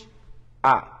huge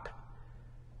ark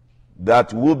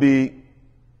that would be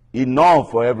enough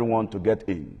for everyone to get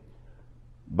in.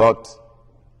 But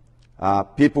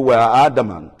people were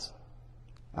adamant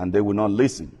and they would not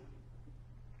listen.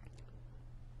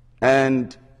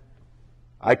 And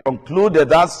I concluded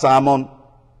that sermon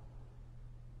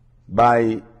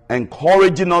by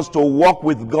encouraging us to walk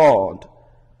with God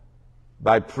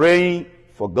by praying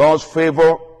for God's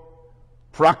favor,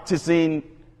 practicing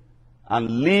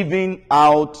and living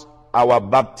out our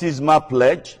baptismal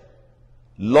pledge,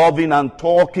 loving and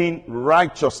talking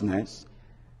righteousness,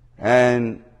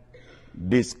 and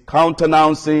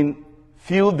discountenancing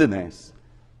filthiness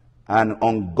and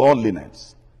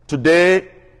ungodliness. Today,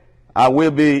 I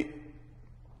will be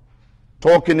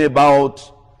talking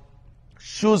about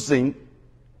choosing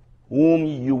whom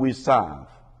you will serve.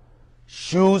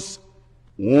 Choose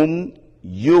whom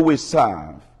you will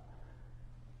serve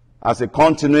as a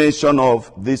continuation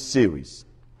of this series.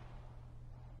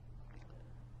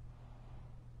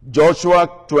 Joshua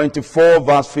 24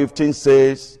 verse 15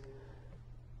 says,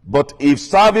 "But if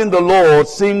serving the Lord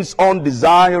seems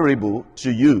undesirable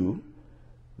to you,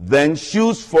 then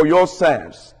choose for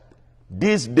yourselves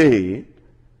this day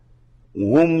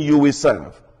whom you will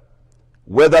serve,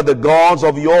 whether the gods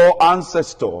of your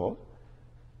ancestors,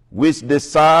 which they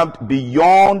served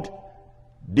beyond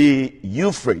the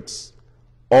Euphrates,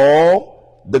 or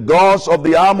the gods of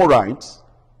the Amorites,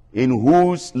 in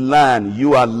whose land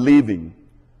you are living.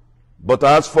 But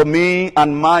as for me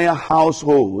and my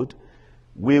household,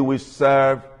 we will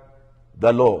serve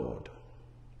the Lord."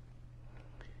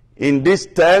 In this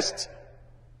text,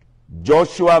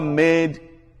 Joshua made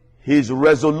his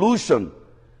resolution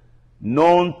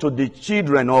known to the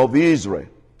children of Israel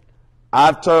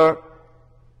after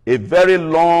a very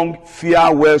long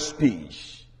farewell speech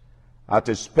at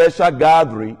a special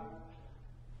gathering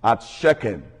at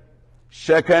Shechem.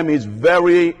 Shechem is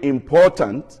very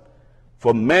important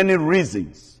for many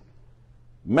reasons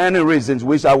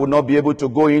which I will not be able to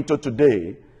go into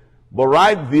today. But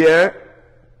right there,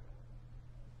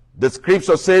 the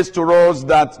scripture says to us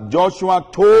that Joshua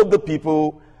told the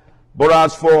people, "But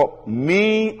as for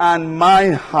me and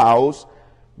my house,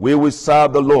 we will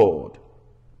serve the Lord."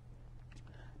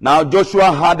 Now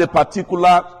Joshua had a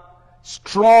particular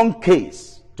strong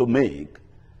case to make.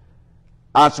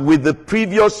 As with the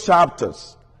previous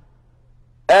chapters,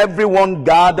 everyone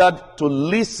gathered to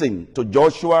listen to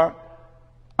Joshua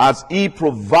as he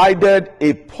provided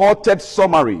a potted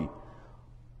summary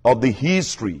of the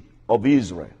history of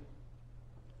Israel.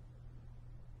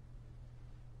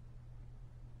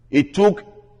 It took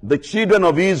the children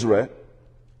of Israel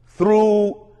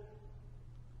through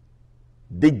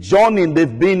the journey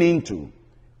they've been into,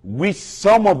 which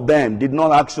some of them did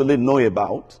not actually know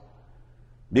about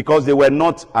because they were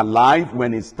not alive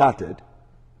when it started.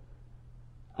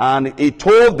 And he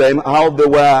told them how they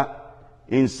were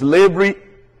in slavery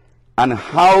and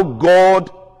how God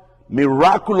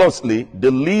miraculously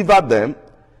delivered them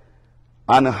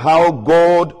and how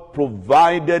God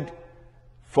provided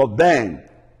for them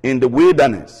in the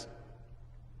wilderness.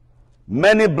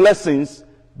 Many blessings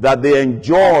that they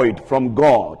enjoyed from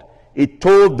God. He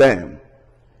told them.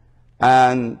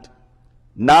 And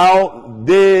now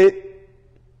they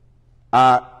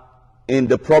are in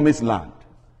the promised land.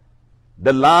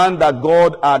 The land that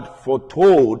God had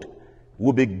foretold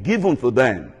would be given to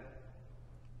them.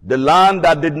 The land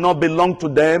that did not belong to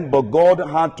them, but God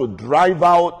had to drive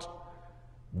out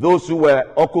those who were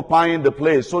occupying the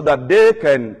place so that they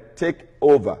can take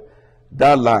over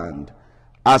that land.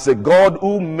 As a God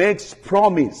who makes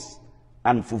promise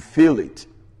and fulfill it.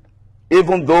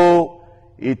 Even though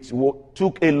it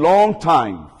took a long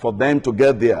time for them to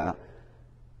get there,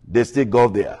 they still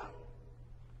got there.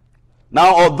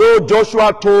 Now, although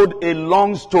Joshua told a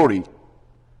long story,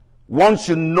 one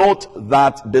should note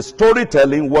that the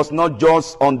storytelling was not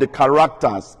just on the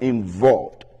characters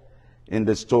involved in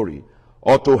the story,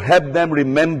 or to help them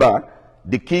remember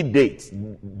the key dates.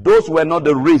 Those were not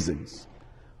the reasons.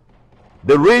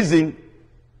 The reason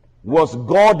was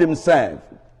God himself,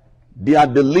 their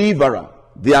deliverer,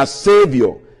 their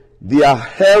savior, their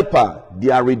helper,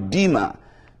 their redeemer,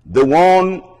 the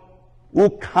one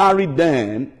who carried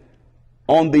them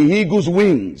on the eagle's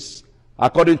wings,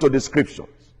 according to the scriptures.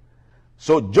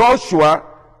 So Joshua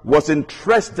was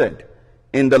interested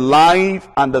in the life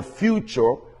and the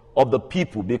future of the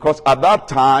people, because at that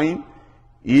time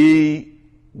he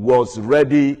was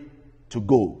ready to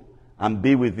go and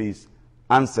be with his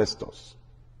ancestors.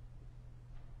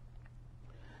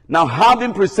 Now,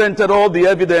 having presented all the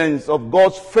evidence of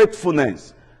God's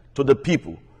faithfulness to the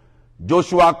people,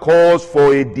 Joshua calls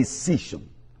for a decision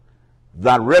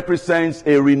that represents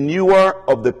a renewal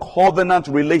of the covenant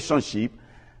relationship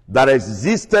that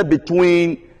existed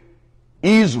between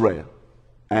Israel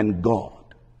and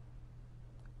God.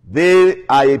 They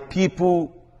are a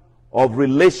people of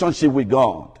relationship with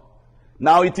God.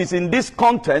 Now, it is in this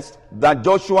context that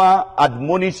Joshua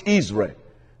admonished Israel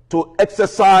to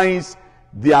exercise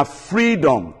their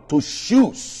freedom to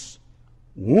choose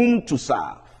whom to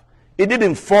serve. He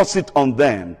didn't force it on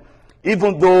them,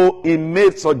 even though he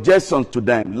made suggestions to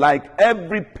them, like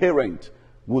every parent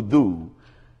would do.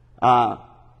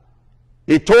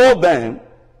 He told them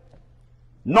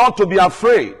not to be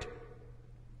afraid.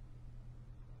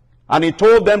 And he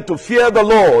told them to fear the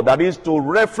Lord, that is to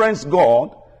reference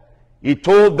God. He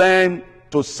told them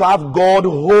to serve God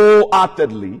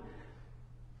wholeheartedly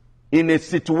in a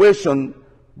situation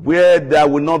where there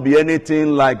will not be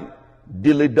anything like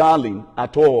dilly-dallying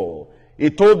at all. He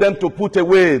told them to put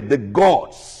away the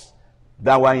gods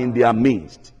that were in their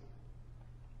midst.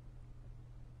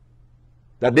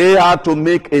 That they had to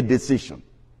make a decision.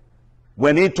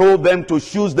 When he told them to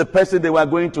choose the person they were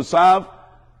going to serve,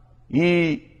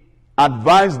 he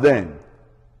advised them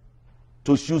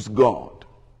to choose God.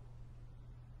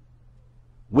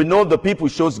 We know the people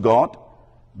chose God,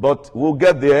 but we'll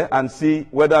get there and see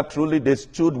whether truly they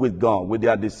stood with God with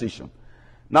their decision.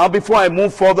 Now, before I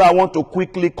move further, I want to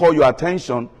quickly call your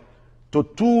attention to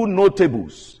two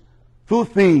notables, two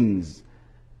things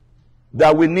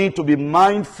that we need to be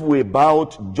mindful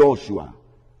about Joshua.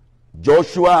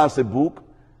 Joshua as a book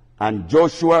and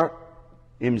Joshua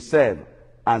himself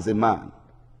as a man.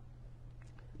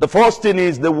 The first thing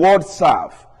is the word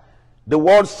serve. The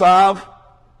word serve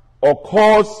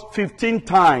occurs 15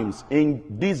 times in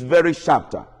this very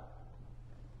chapter.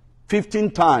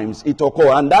 15 times it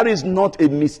occurs, and that is not a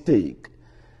mistake.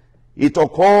 It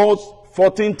occurs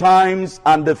 14 times,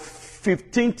 and the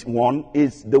 15th one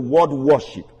is the word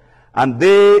worship. And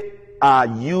they are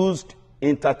used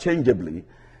interchangeably.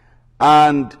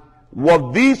 And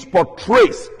what this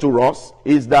portrays to us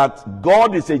is that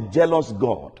God is a jealous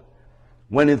God.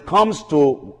 When it comes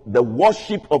to the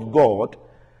worship of God,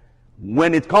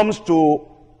 when it comes to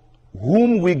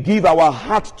whom we give our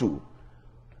heart to,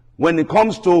 when it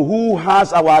comes to who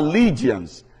has our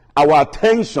allegiance our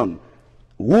attention,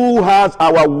 who has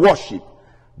our worship.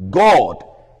 God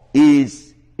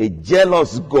is a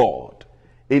jealous God.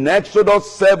 In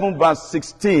Exodus 7 verse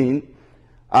 16,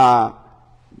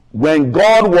 when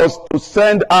God was to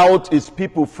send out his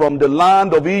people from the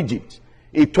land of Egypt,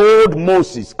 he told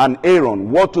Moses and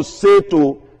Aaron what to say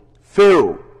to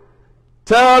Pharaoh.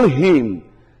 Tell him,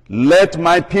 let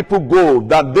my people go,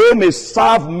 that they may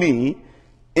serve me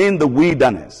in the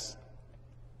wilderness.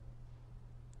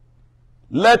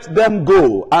 Let them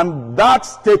go. And that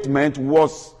statement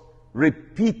was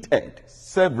repeated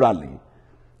severally.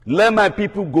 Let my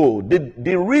people go.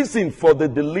 The reason for the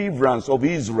deliverance of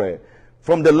Israel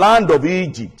from the land of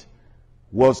Egypt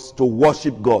was to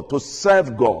worship God, to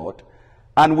serve God.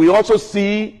 And we also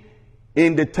see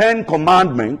in the 10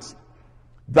 Commandments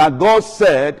that God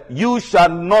said, you shall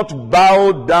not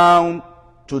bow down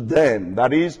to them,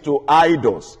 that is to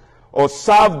idols, or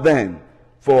serve them,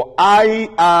 for I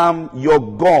am your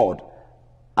God.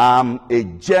 I am a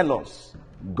jealous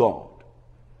God.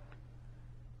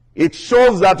 It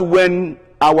shows that when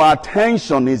our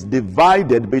attention is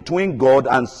divided between God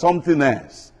and something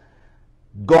else,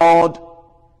 God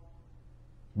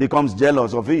becomes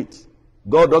jealous of it.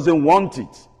 God doesn't want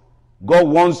it. God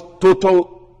wants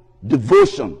total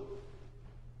devotion.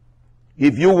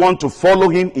 If you want to follow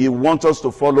him, he wants us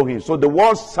to follow him. So the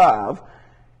word serve,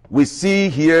 we see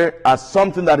here as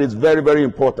something that is very, very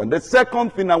important. The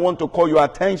second thing I want to call your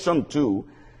attention to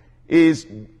is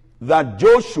that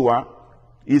Joshua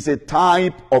is a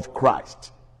type of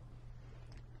Christ.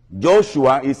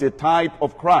 Joshua is a type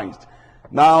of Christ.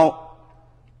 Now,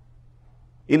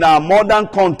 in our modern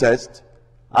context,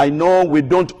 I know we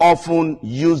don't often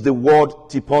use the word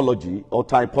typology or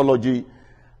typology.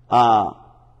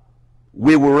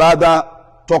 We would rather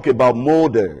talk about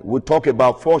model. We talk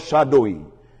about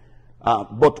foreshadowing.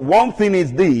 But one thing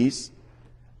is this.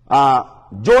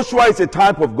 Joshua is a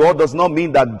type of God does not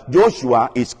mean that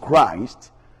Joshua is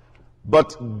Christ.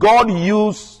 But God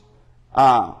used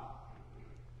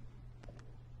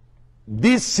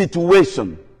this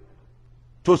situation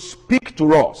to speak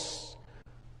to us,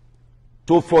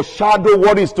 to foreshadow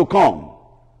what is to come.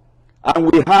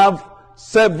 And we have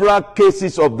several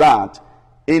cases of that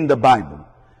in the Bible.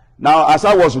 Now, as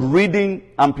I was reading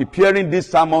and preparing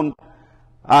this sermon,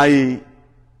 I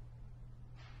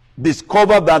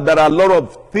discovered that there are a lot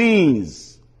of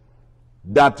things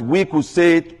that we could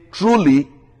say truly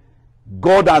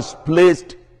God has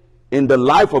placed in the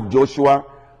life of Joshua,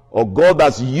 or God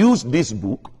has used this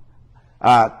book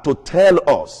to tell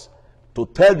us, to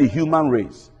tell the human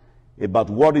race about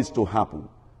what is to happen,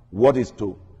 what is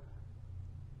to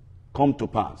come to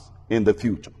pass in the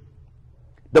future.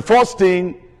 The first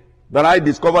thing that I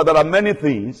discovered, there are many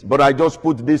things, but I just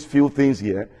put these few things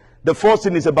here. The first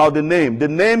thing is about the name. The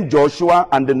name Joshua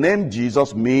and the name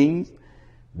Jesus means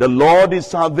the Lord is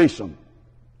salvation.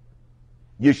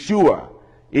 Yeshua,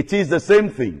 it is the same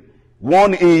thing.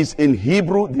 One is in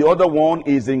Hebrew, the other one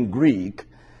is in Greek.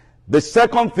 The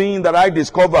second thing that I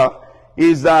discover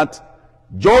is that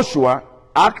Joshua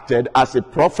acted as a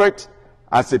prophet,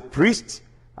 as a priest,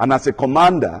 and as a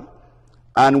commander.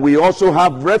 And we also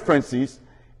have references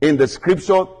in the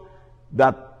scripture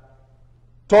that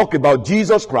talk about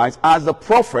Jesus Christ as the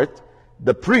prophet,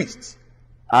 the priest,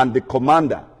 and the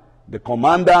commander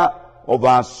of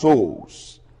our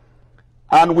souls.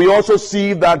 And we also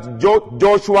see that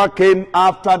Joshua came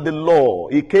after the law.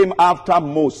 He came after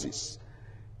Moses.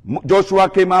 Joshua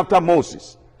came after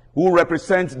Moses, who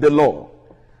represents the law.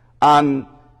 And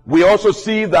we also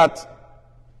see that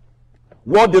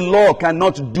what the law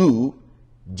cannot do,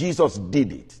 Jesus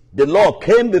did it. The law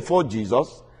came before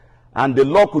Jesus, and the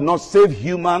law could not save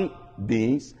human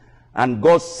beings, and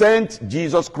God sent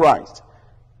Jesus Christ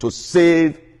to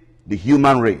save the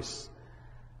human race.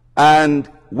 And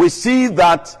we see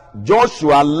that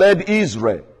Joshua led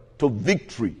Israel to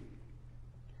victory.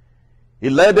 He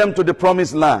led them to the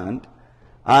promised land,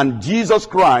 and Jesus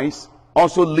Christ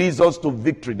also leads us to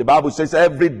victory. The Bible says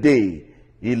every day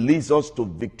he leads us to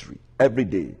victory. Every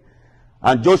day.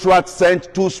 And Joshua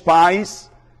sent 2 spies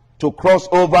to cross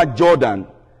over Jordan.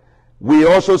 We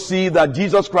also see that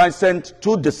Jesus Christ sent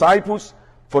 2 disciples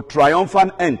for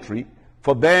triumphant entry,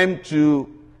 for them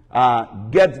to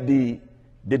get the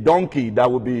donkey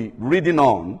that will be ridden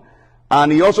on.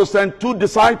 And he also sent 2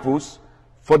 disciples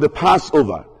for the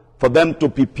Passover, for them to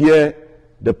prepare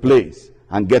the place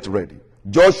and get ready.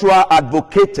 Joshua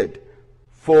advocated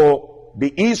for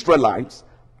the Israelites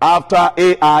after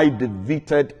Ai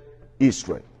defeated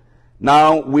Israel.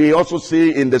 Now, we also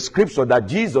see in the scripture that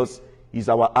Jesus is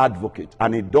our advocate,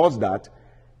 and he does that.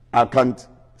 I can't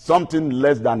something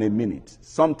less than a minute,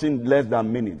 something less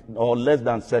than minute, or less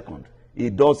than second.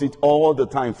 He does it all the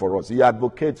time for us. He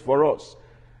advocates for us.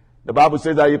 The Bible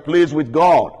says that he plays with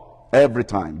God every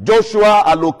time. Joshua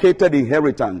allocated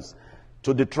inheritance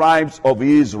to the tribes of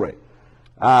Israel.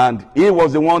 And he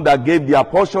was the one that gave their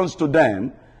portions to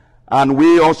them. And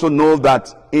we also know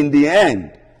that in the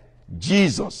end,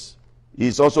 Jesus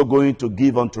is also going to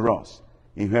give unto us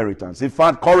inheritance. In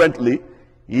fact, currently,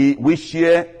 we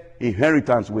share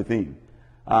inheritance with him.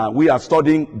 We are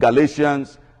studying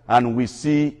Galatians, and we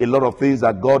see a lot of things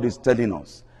that God is telling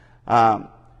us.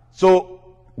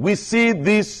 So we see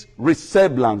this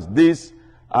resemblance, this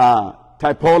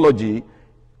typology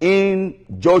in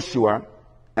Joshua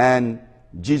and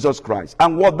Jesus Christ.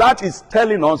 And what that is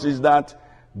telling us is that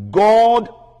God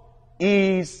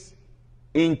is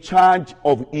in charge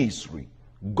of Israel.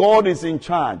 God is in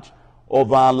charge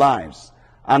of our lives.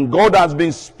 And God has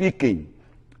been speaking,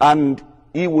 and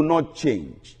he will not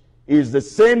change. He is the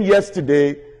same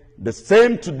yesterday, the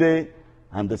same today,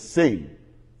 and the same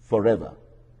forever.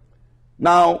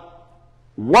 Now,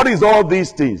 what is all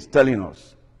these things telling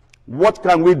us? What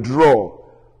can we draw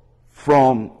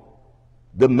from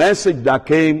the message that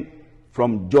came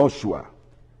from Joshua?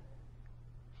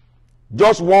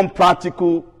 Just one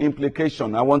practical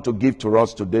implication I want to give to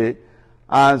us today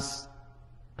as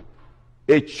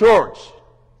a church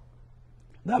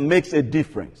that makes a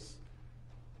difference.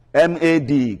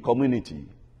 MAD, community.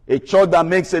 A church that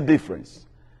makes a difference.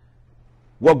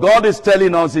 What God is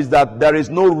telling us is that there is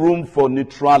no room for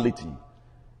neutrality.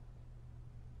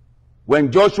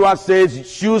 When Joshua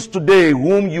says, choose today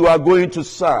whom you are going to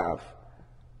serve,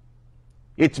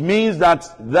 it means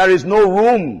that there is no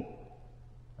room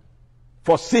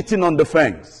for sitting on the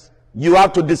fence. You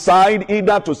have to decide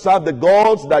either to serve the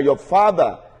gods that your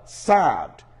father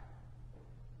served,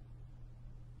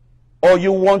 or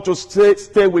you want to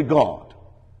stay with God.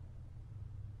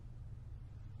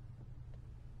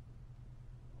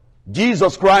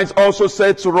 Jesus Christ also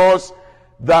said to us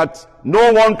that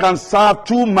no one can serve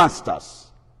two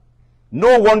masters.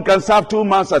 No one can serve two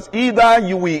masters. Either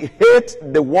you will hate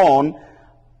the one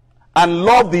and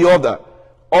love the other,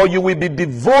 or you will be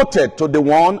devoted to the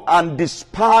one and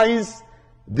despise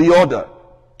the other.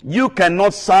 You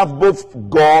cannot serve both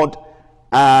God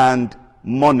and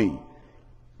money.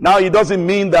 Now, it doesn't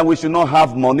mean that we should not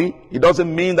have money. It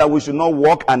doesn't mean that we should not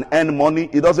work and earn money.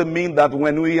 It doesn't mean that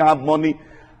when we have money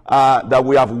that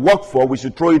we have worked for, we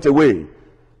should throw it away.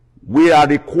 We are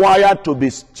required to be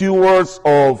stewards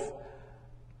of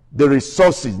the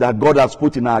resources that God has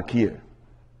put in our care.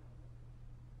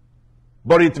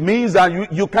 But it means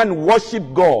that you can worship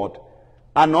God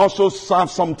and also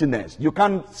serve something else. You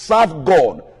can serve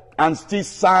God and still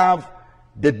serve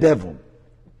the devil.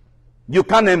 You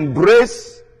can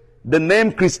embrace the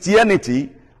name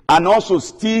Christianity and also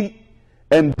still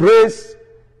embrace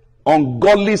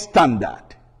ungodly standard.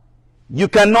 You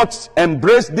cannot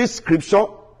embrace this scripture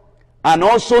and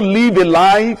also live a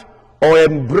life or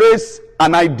embrace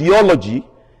an ideology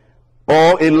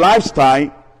or a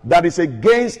lifestyle that is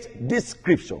against this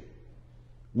scripture.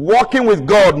 Walking with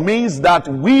God means that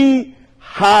we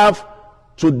have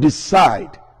to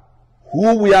decide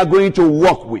who we are going to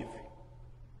walk with.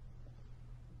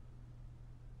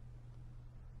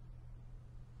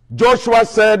 Joshua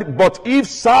said, but if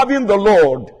serving the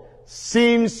Lord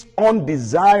seems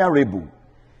undesirable,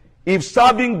 if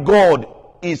serving God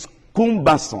is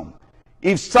cumbersome,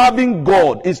 if serving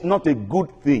God is not a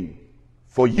good thing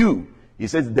for you, he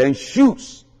says, then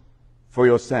choose for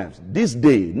yourselves this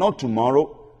day, not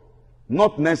tomorrow,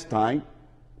 not next time,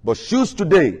 but choose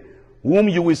today whom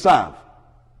you will serve.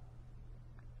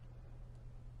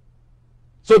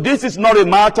 So this is not a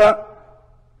matter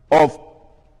of,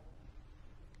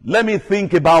 let me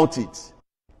think about it.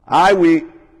 I will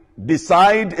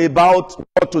decide about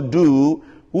what to do,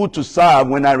 who to serve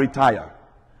when I retire.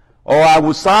 Or I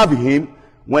will serve him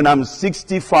when I'm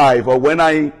 65 or when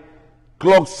I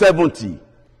clock 70.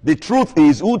 The truth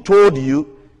is, who told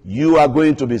you you are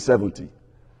going to be 70?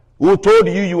 Who told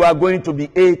you you are going to be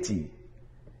 80?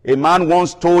 A man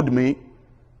once told me,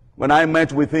 when I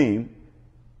met with him,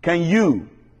 can you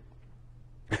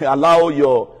allow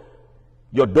your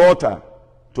daughter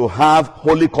to have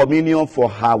Holy Communion for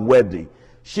her wedding?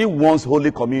 She wants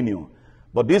Holy Communion.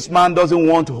 But this man doesn't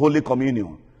want Holy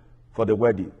Communion for the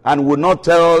wedding. And will not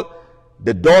tell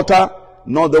the daughter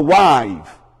nor the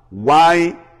wife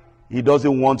why he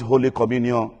doesn't want Holy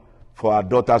Communion for her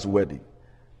daughter's wedding.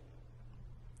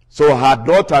 So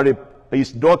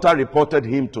his daughter reported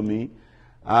him to me,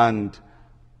 and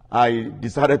I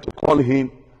decided to call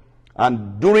him.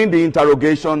 And during the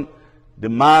interrogation, the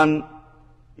man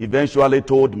eventually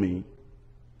told me,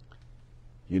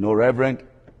 you know, Reverend,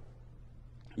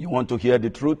 you want to hear the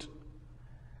truth?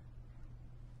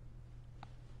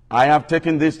 I have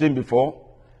taken this thing before.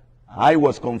 I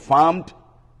was confirmed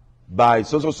by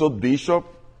so bishop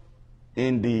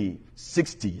in the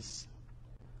 60s.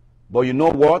 But you know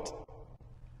what?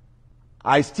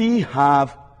 I still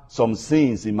have some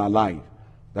sins in my life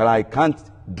that I can't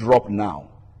drop now.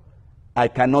 I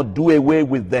cannot do away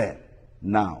with them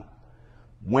now.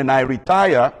 When I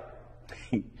retire,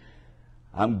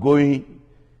 I'm going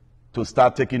to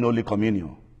start taking Holy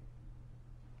Communion.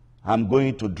 I'm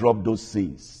going to drop those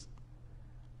sins.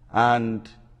 And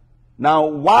now,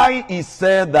 why he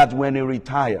said that when he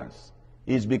retires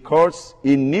is because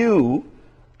he knew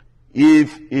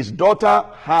if his daughter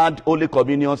had Holy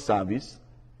Communion service,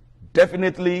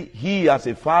 definitely he as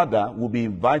a father will be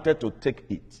invited to take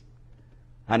it.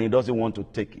 And he doesn't want to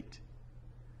take it.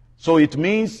 So it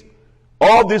means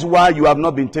all this while you have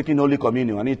not been taking Holy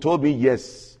Communion. And he told me,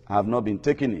 yes, I have not been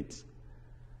taking it.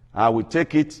 I will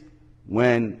take it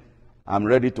when I'm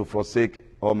ready to forsake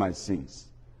all my sins.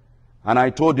 And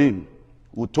I told him,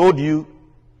 who told you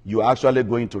you are actually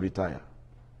going to retire?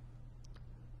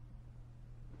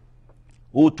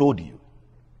 Who told you?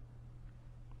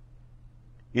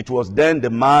 It was then the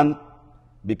man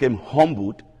became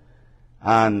humbled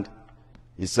and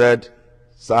he said,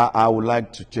 sir, I would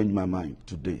like to change my mind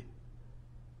today.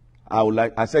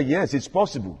 I said, yes, it's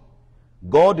possible.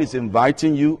 God is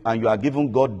inviting you and you are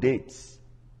giving God dates.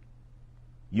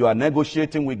 You are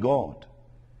negotiating with God.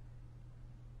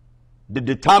 The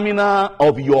determiner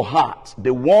of your heart,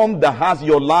 the one that has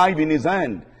your life in his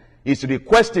hand, is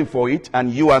requesting for it,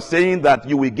 and you are saying that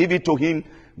you will give it to him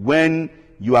when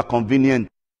you are convenient.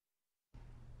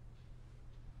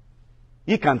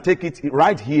 He can take it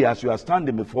right here as you are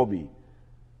standing before me.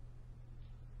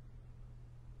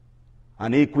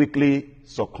 And he quickly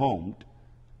succumbed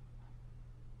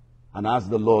and asked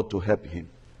the Lord to help him.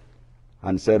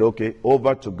 And said, okay,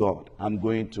 over to God. I'm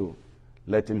going to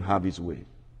let him have his way.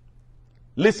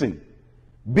 Listen,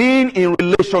 being in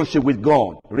relationship with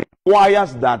God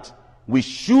requires that we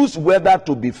choose whether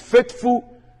to be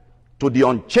faithful to the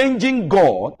unchanging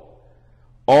God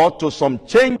or to some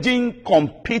changing,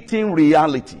 competing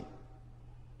reality.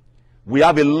 We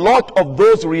have a lot of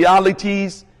those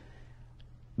realities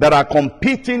that are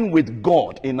competing with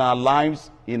God in our lives,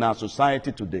 in our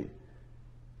society today.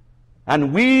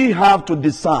 And we have to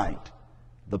decide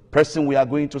the person we are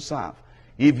going to serve.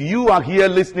 If you are here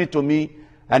listening to me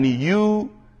and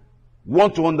you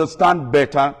want to understand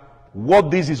better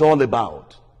what this is all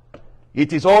about,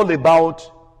 it is all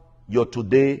about your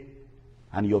today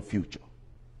and your future.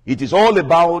 It is all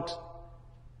about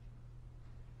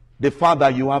the father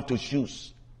you have to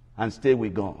choose and stay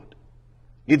with God.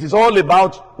 It is all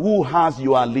about who has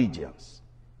your allegiance.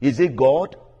 Is it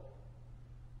God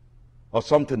or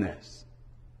something else?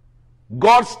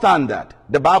 God's standard,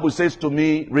 the Bible says to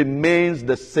me, remains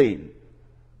the same.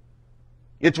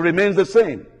 It remains the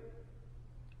same.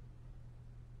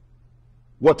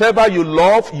 Whatever you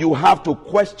love, you have to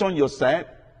question yourself.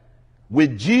 Will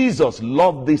Jesus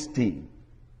love this thing?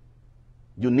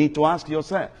 You need to ask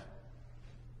yourself.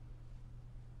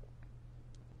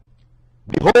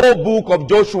 The whole book of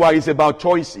Joshua is about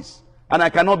choices. And I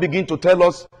cannot begin to tell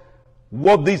us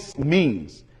what this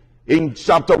means. In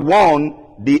chapter 1,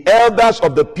 the elders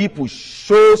of the people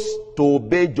chose to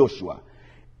obey Joshua.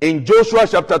 In Joshua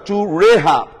chapter 2,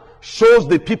 Rahab chose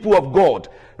the people of God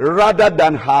rather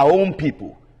than her own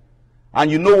people. And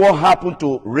you know what happened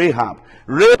to Rahab?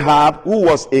 Rahab, who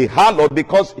was a harlot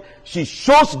because she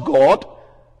chose God,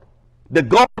 the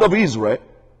God of Israel,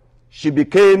 she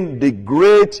became the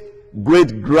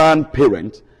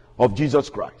great-great-grandparent of Jesus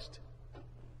Christ.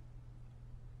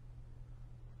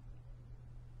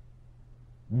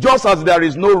 Just as there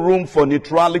is no room for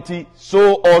neutrality,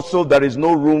 so also there is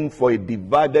no room for a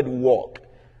divided walk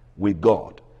with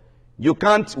God. You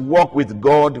can't walk with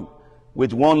God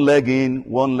with one leg in,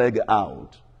 one leg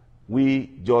out.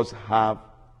 We just have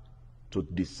to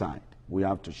decide. We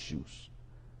have to choose.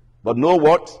 But know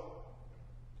what?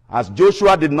 As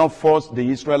Joshua did not force the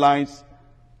Israelites,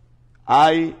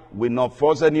 I will not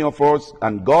force any of us,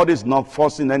 and God is not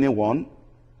forcing anyone.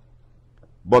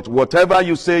 But whatever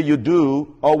you say you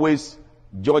do, always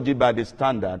judge it by the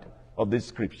standard of this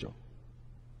scripture.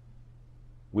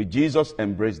 Will Jesus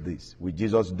embrace this? Will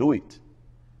Jesus do it?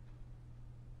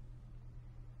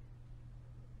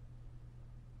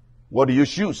 What do you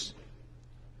choose?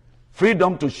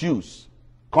 Freedom to choose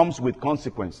comes with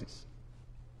consequences.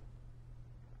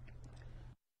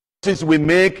 Since we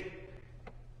make,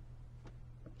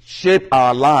 shape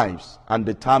our lives and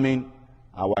determine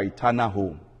our eternal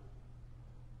home.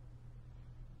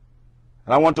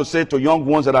 And I want to say to young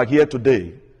ones that are here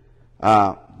today,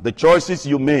 the choices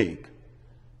you make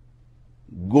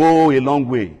go a long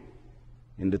way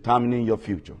in determining your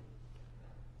future.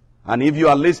 And if you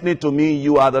are listening to me,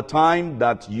 you are the time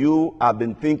that you have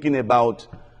been thinking about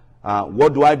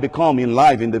what do I become in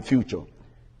life in the future.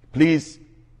 Please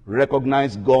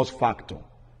recognize God's factor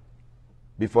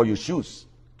before you choose.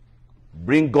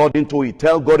 Bring God into it.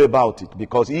 Tell God about it,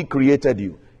 because He created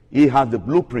you. He has the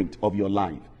blueprint of your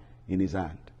life in His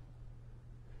hand.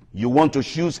 You want to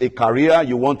choose a career.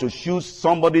 You want to choose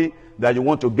somebody that you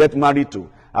want to get married to.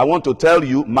 I want to tell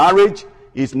you, marriage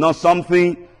is not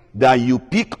something that you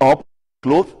pick up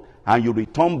clothes and you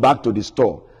return back to the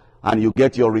store and you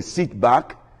get your receipt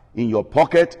back in your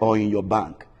pocket or in your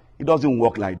bank. It doesn't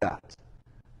work like that.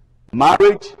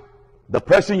 Marriage, the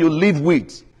person you live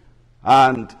with,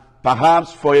 and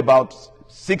perhaps for about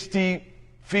 60,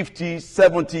 50,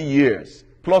 70 years,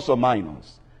 plus or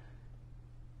minus,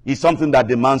 is something that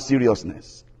demands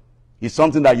seriousness. It's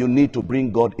something that you need to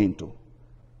bring God into.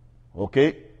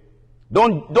 Okay?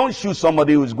 Don't choose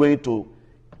somebody who is going to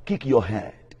kick your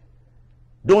head.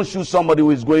 Don't choose somebody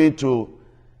who is going to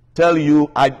tell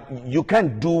you, you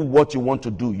can't do what you want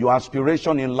to do. Your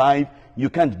aspiration in life, you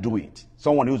can't do it.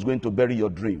 Someone who is going to bury your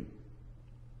dream.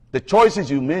 The choices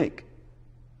you make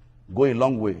go a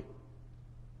long way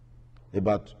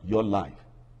about your life,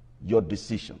 your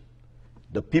decision.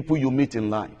 The people you meet in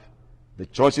life, the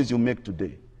choices you make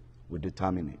today will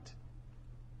determine it.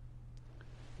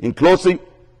 In closing,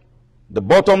 the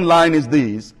bottom line is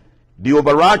this: the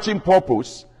overarching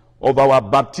purpose of our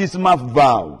baptismal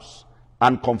vows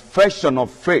and confession of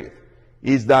faith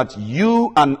is that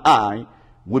you and I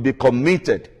will be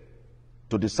committed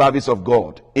to the service of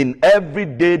God in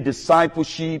everyday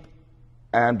discipleship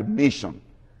and mission.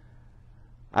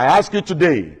 I ask you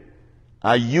today,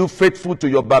 are you faithful to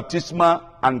your baptismal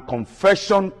and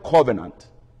confession covenant?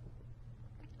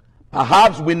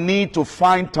 Perhaps we need to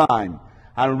find time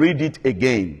and read it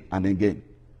again and again.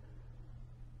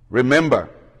 Remember,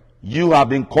 you have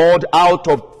been called out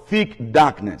of thick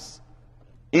darkness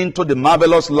into the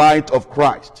marvelous light of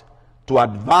Christ to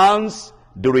advance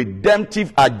the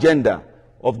redemptive agenda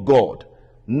of God,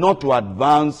 not to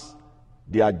advance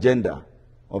the agenda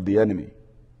of the enemy.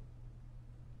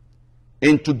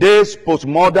 In today's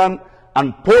postmodern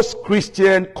and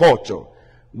post-Christian culture,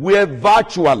 where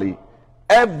virtually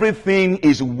everything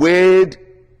is weighed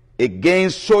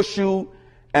against social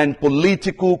and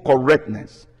political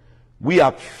correctness, we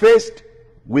are faced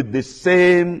with the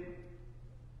same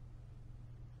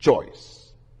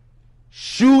choice.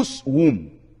 Choose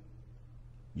whom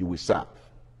you will serve.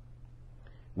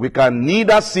 We can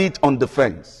neither sit on the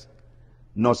fence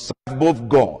nor serve both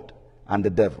God and the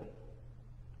devil.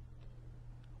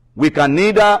 We can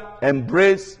neither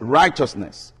embrace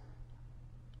righteousness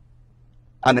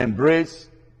and embrace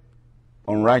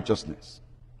unrighteousness.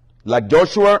 Like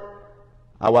Joshua,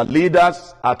 our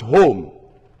leaders at home,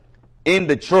 in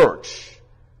the church,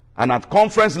 and at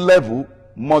conference level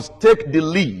must take the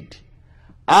lead.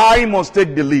 I must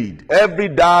take the lead. Every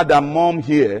dad and mom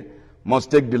here must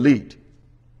take the lead.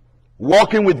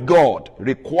 Walking with God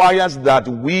requires that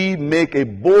we make a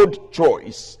bold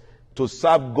choice to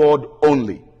serve God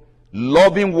only,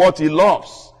 loving what He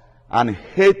loves and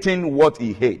hating what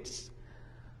He hates.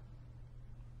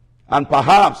 And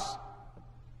perhaps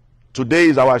today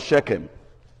is our Shechem.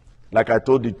 Like I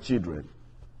told the children,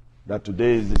 that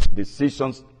today is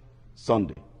Decision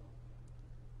Sunday.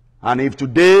 And if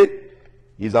today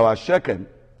is our Shechem,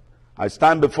 I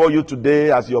stand before you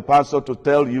today as your pastor to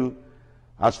tell you,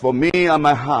 as for me and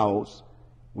my house,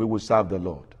 we will serve the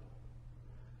Lord.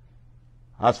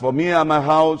 As for me and my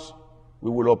house,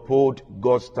 we will uphold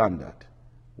God's standard.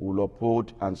 We will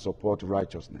uphold and support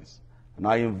righteousness. And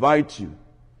I invite you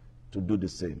to do the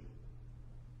same.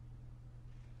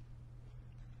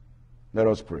 Let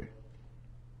us pray.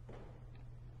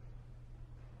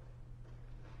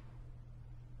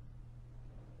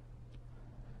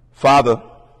 Father,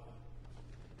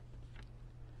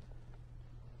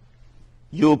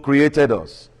 you created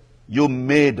us. You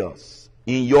made us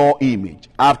in your image,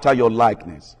 after your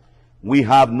likeness. We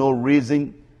have no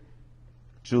reason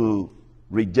to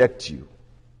reject you.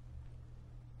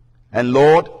 And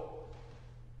Lord,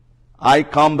 I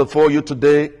come before you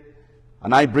today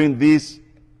and I bring this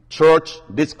church,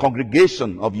 this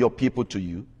congregation of your people to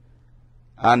you.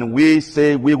 And we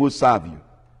say we will serve you.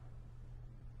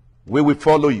 We will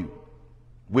follow you.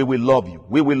 We will love you.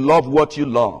 We will love what you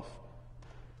love.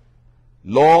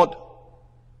 Lord,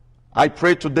 I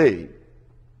pray today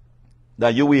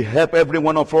that you will help every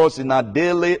one of us in our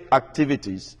daily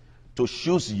activities to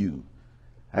choose you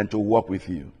and to walk with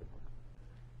you.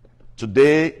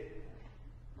 Today,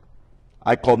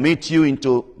 I commit you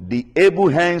into the able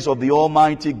hands of the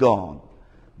Almighty God,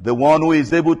 the one who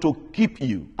is able to keep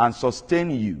you and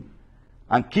sustain you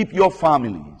and keep your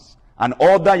families and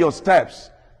order your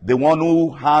steps, the one who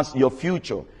has your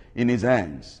future in his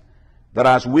hands. That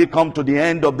as we come to the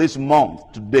end of this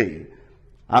month today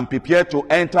and prepare to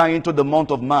enter into the month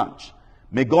of March,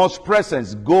 may God's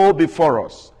presence go before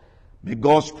us. May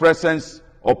God's presence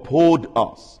uphold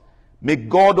us. May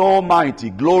God Almighty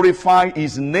glorify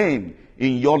his name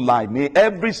in your life. May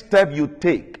every step you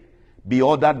take be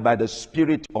ordered by the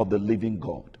Spirit of the living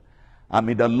God. And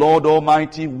may the Lord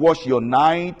Almighty wash your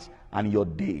night and your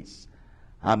days.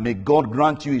 And may God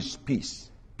grant you his peace.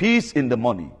 Peace in the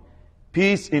morning,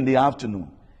 peace in the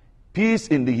afternoon, peace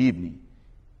in the evening,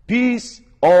 peace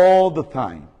all the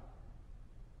time.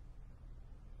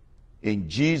 In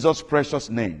Jesus' precious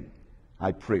name,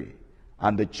 I pray.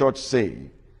 And the church say,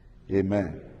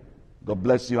 amen. God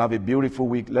bless you. Have a beautiful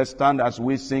week. Let's stand as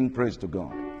we sing praise to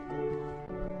God.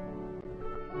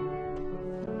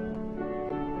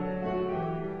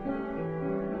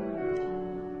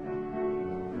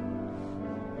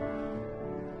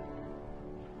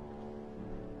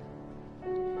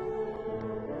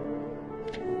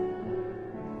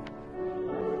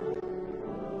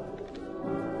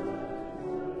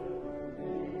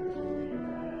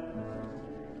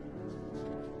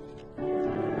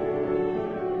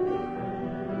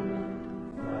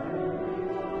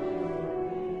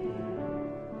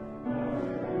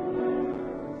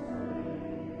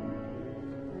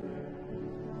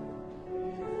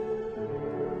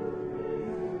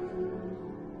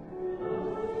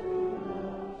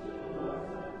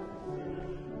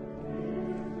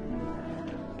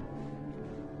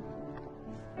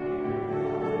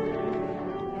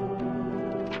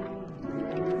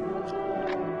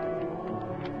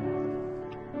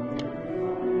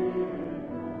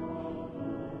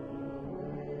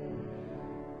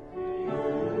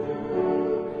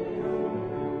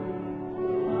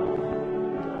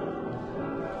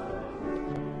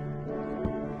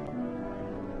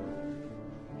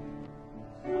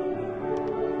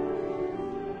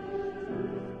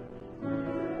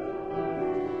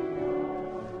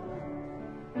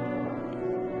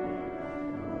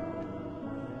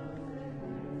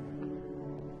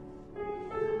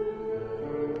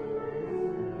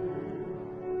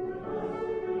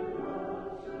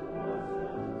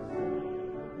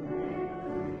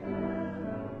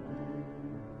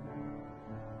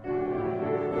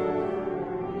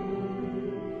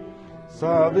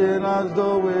 Serving as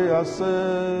the way I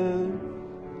said,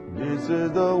 this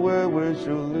is the way we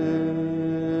should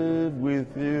live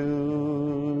with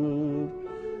you.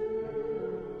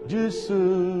 Jesus,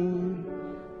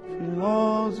 fill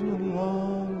us with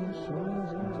love,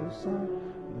 shines as the sun,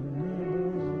 the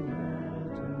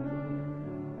neighbors of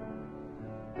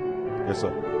light. Yes,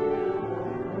 sir.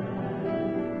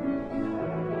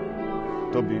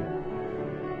 Toby.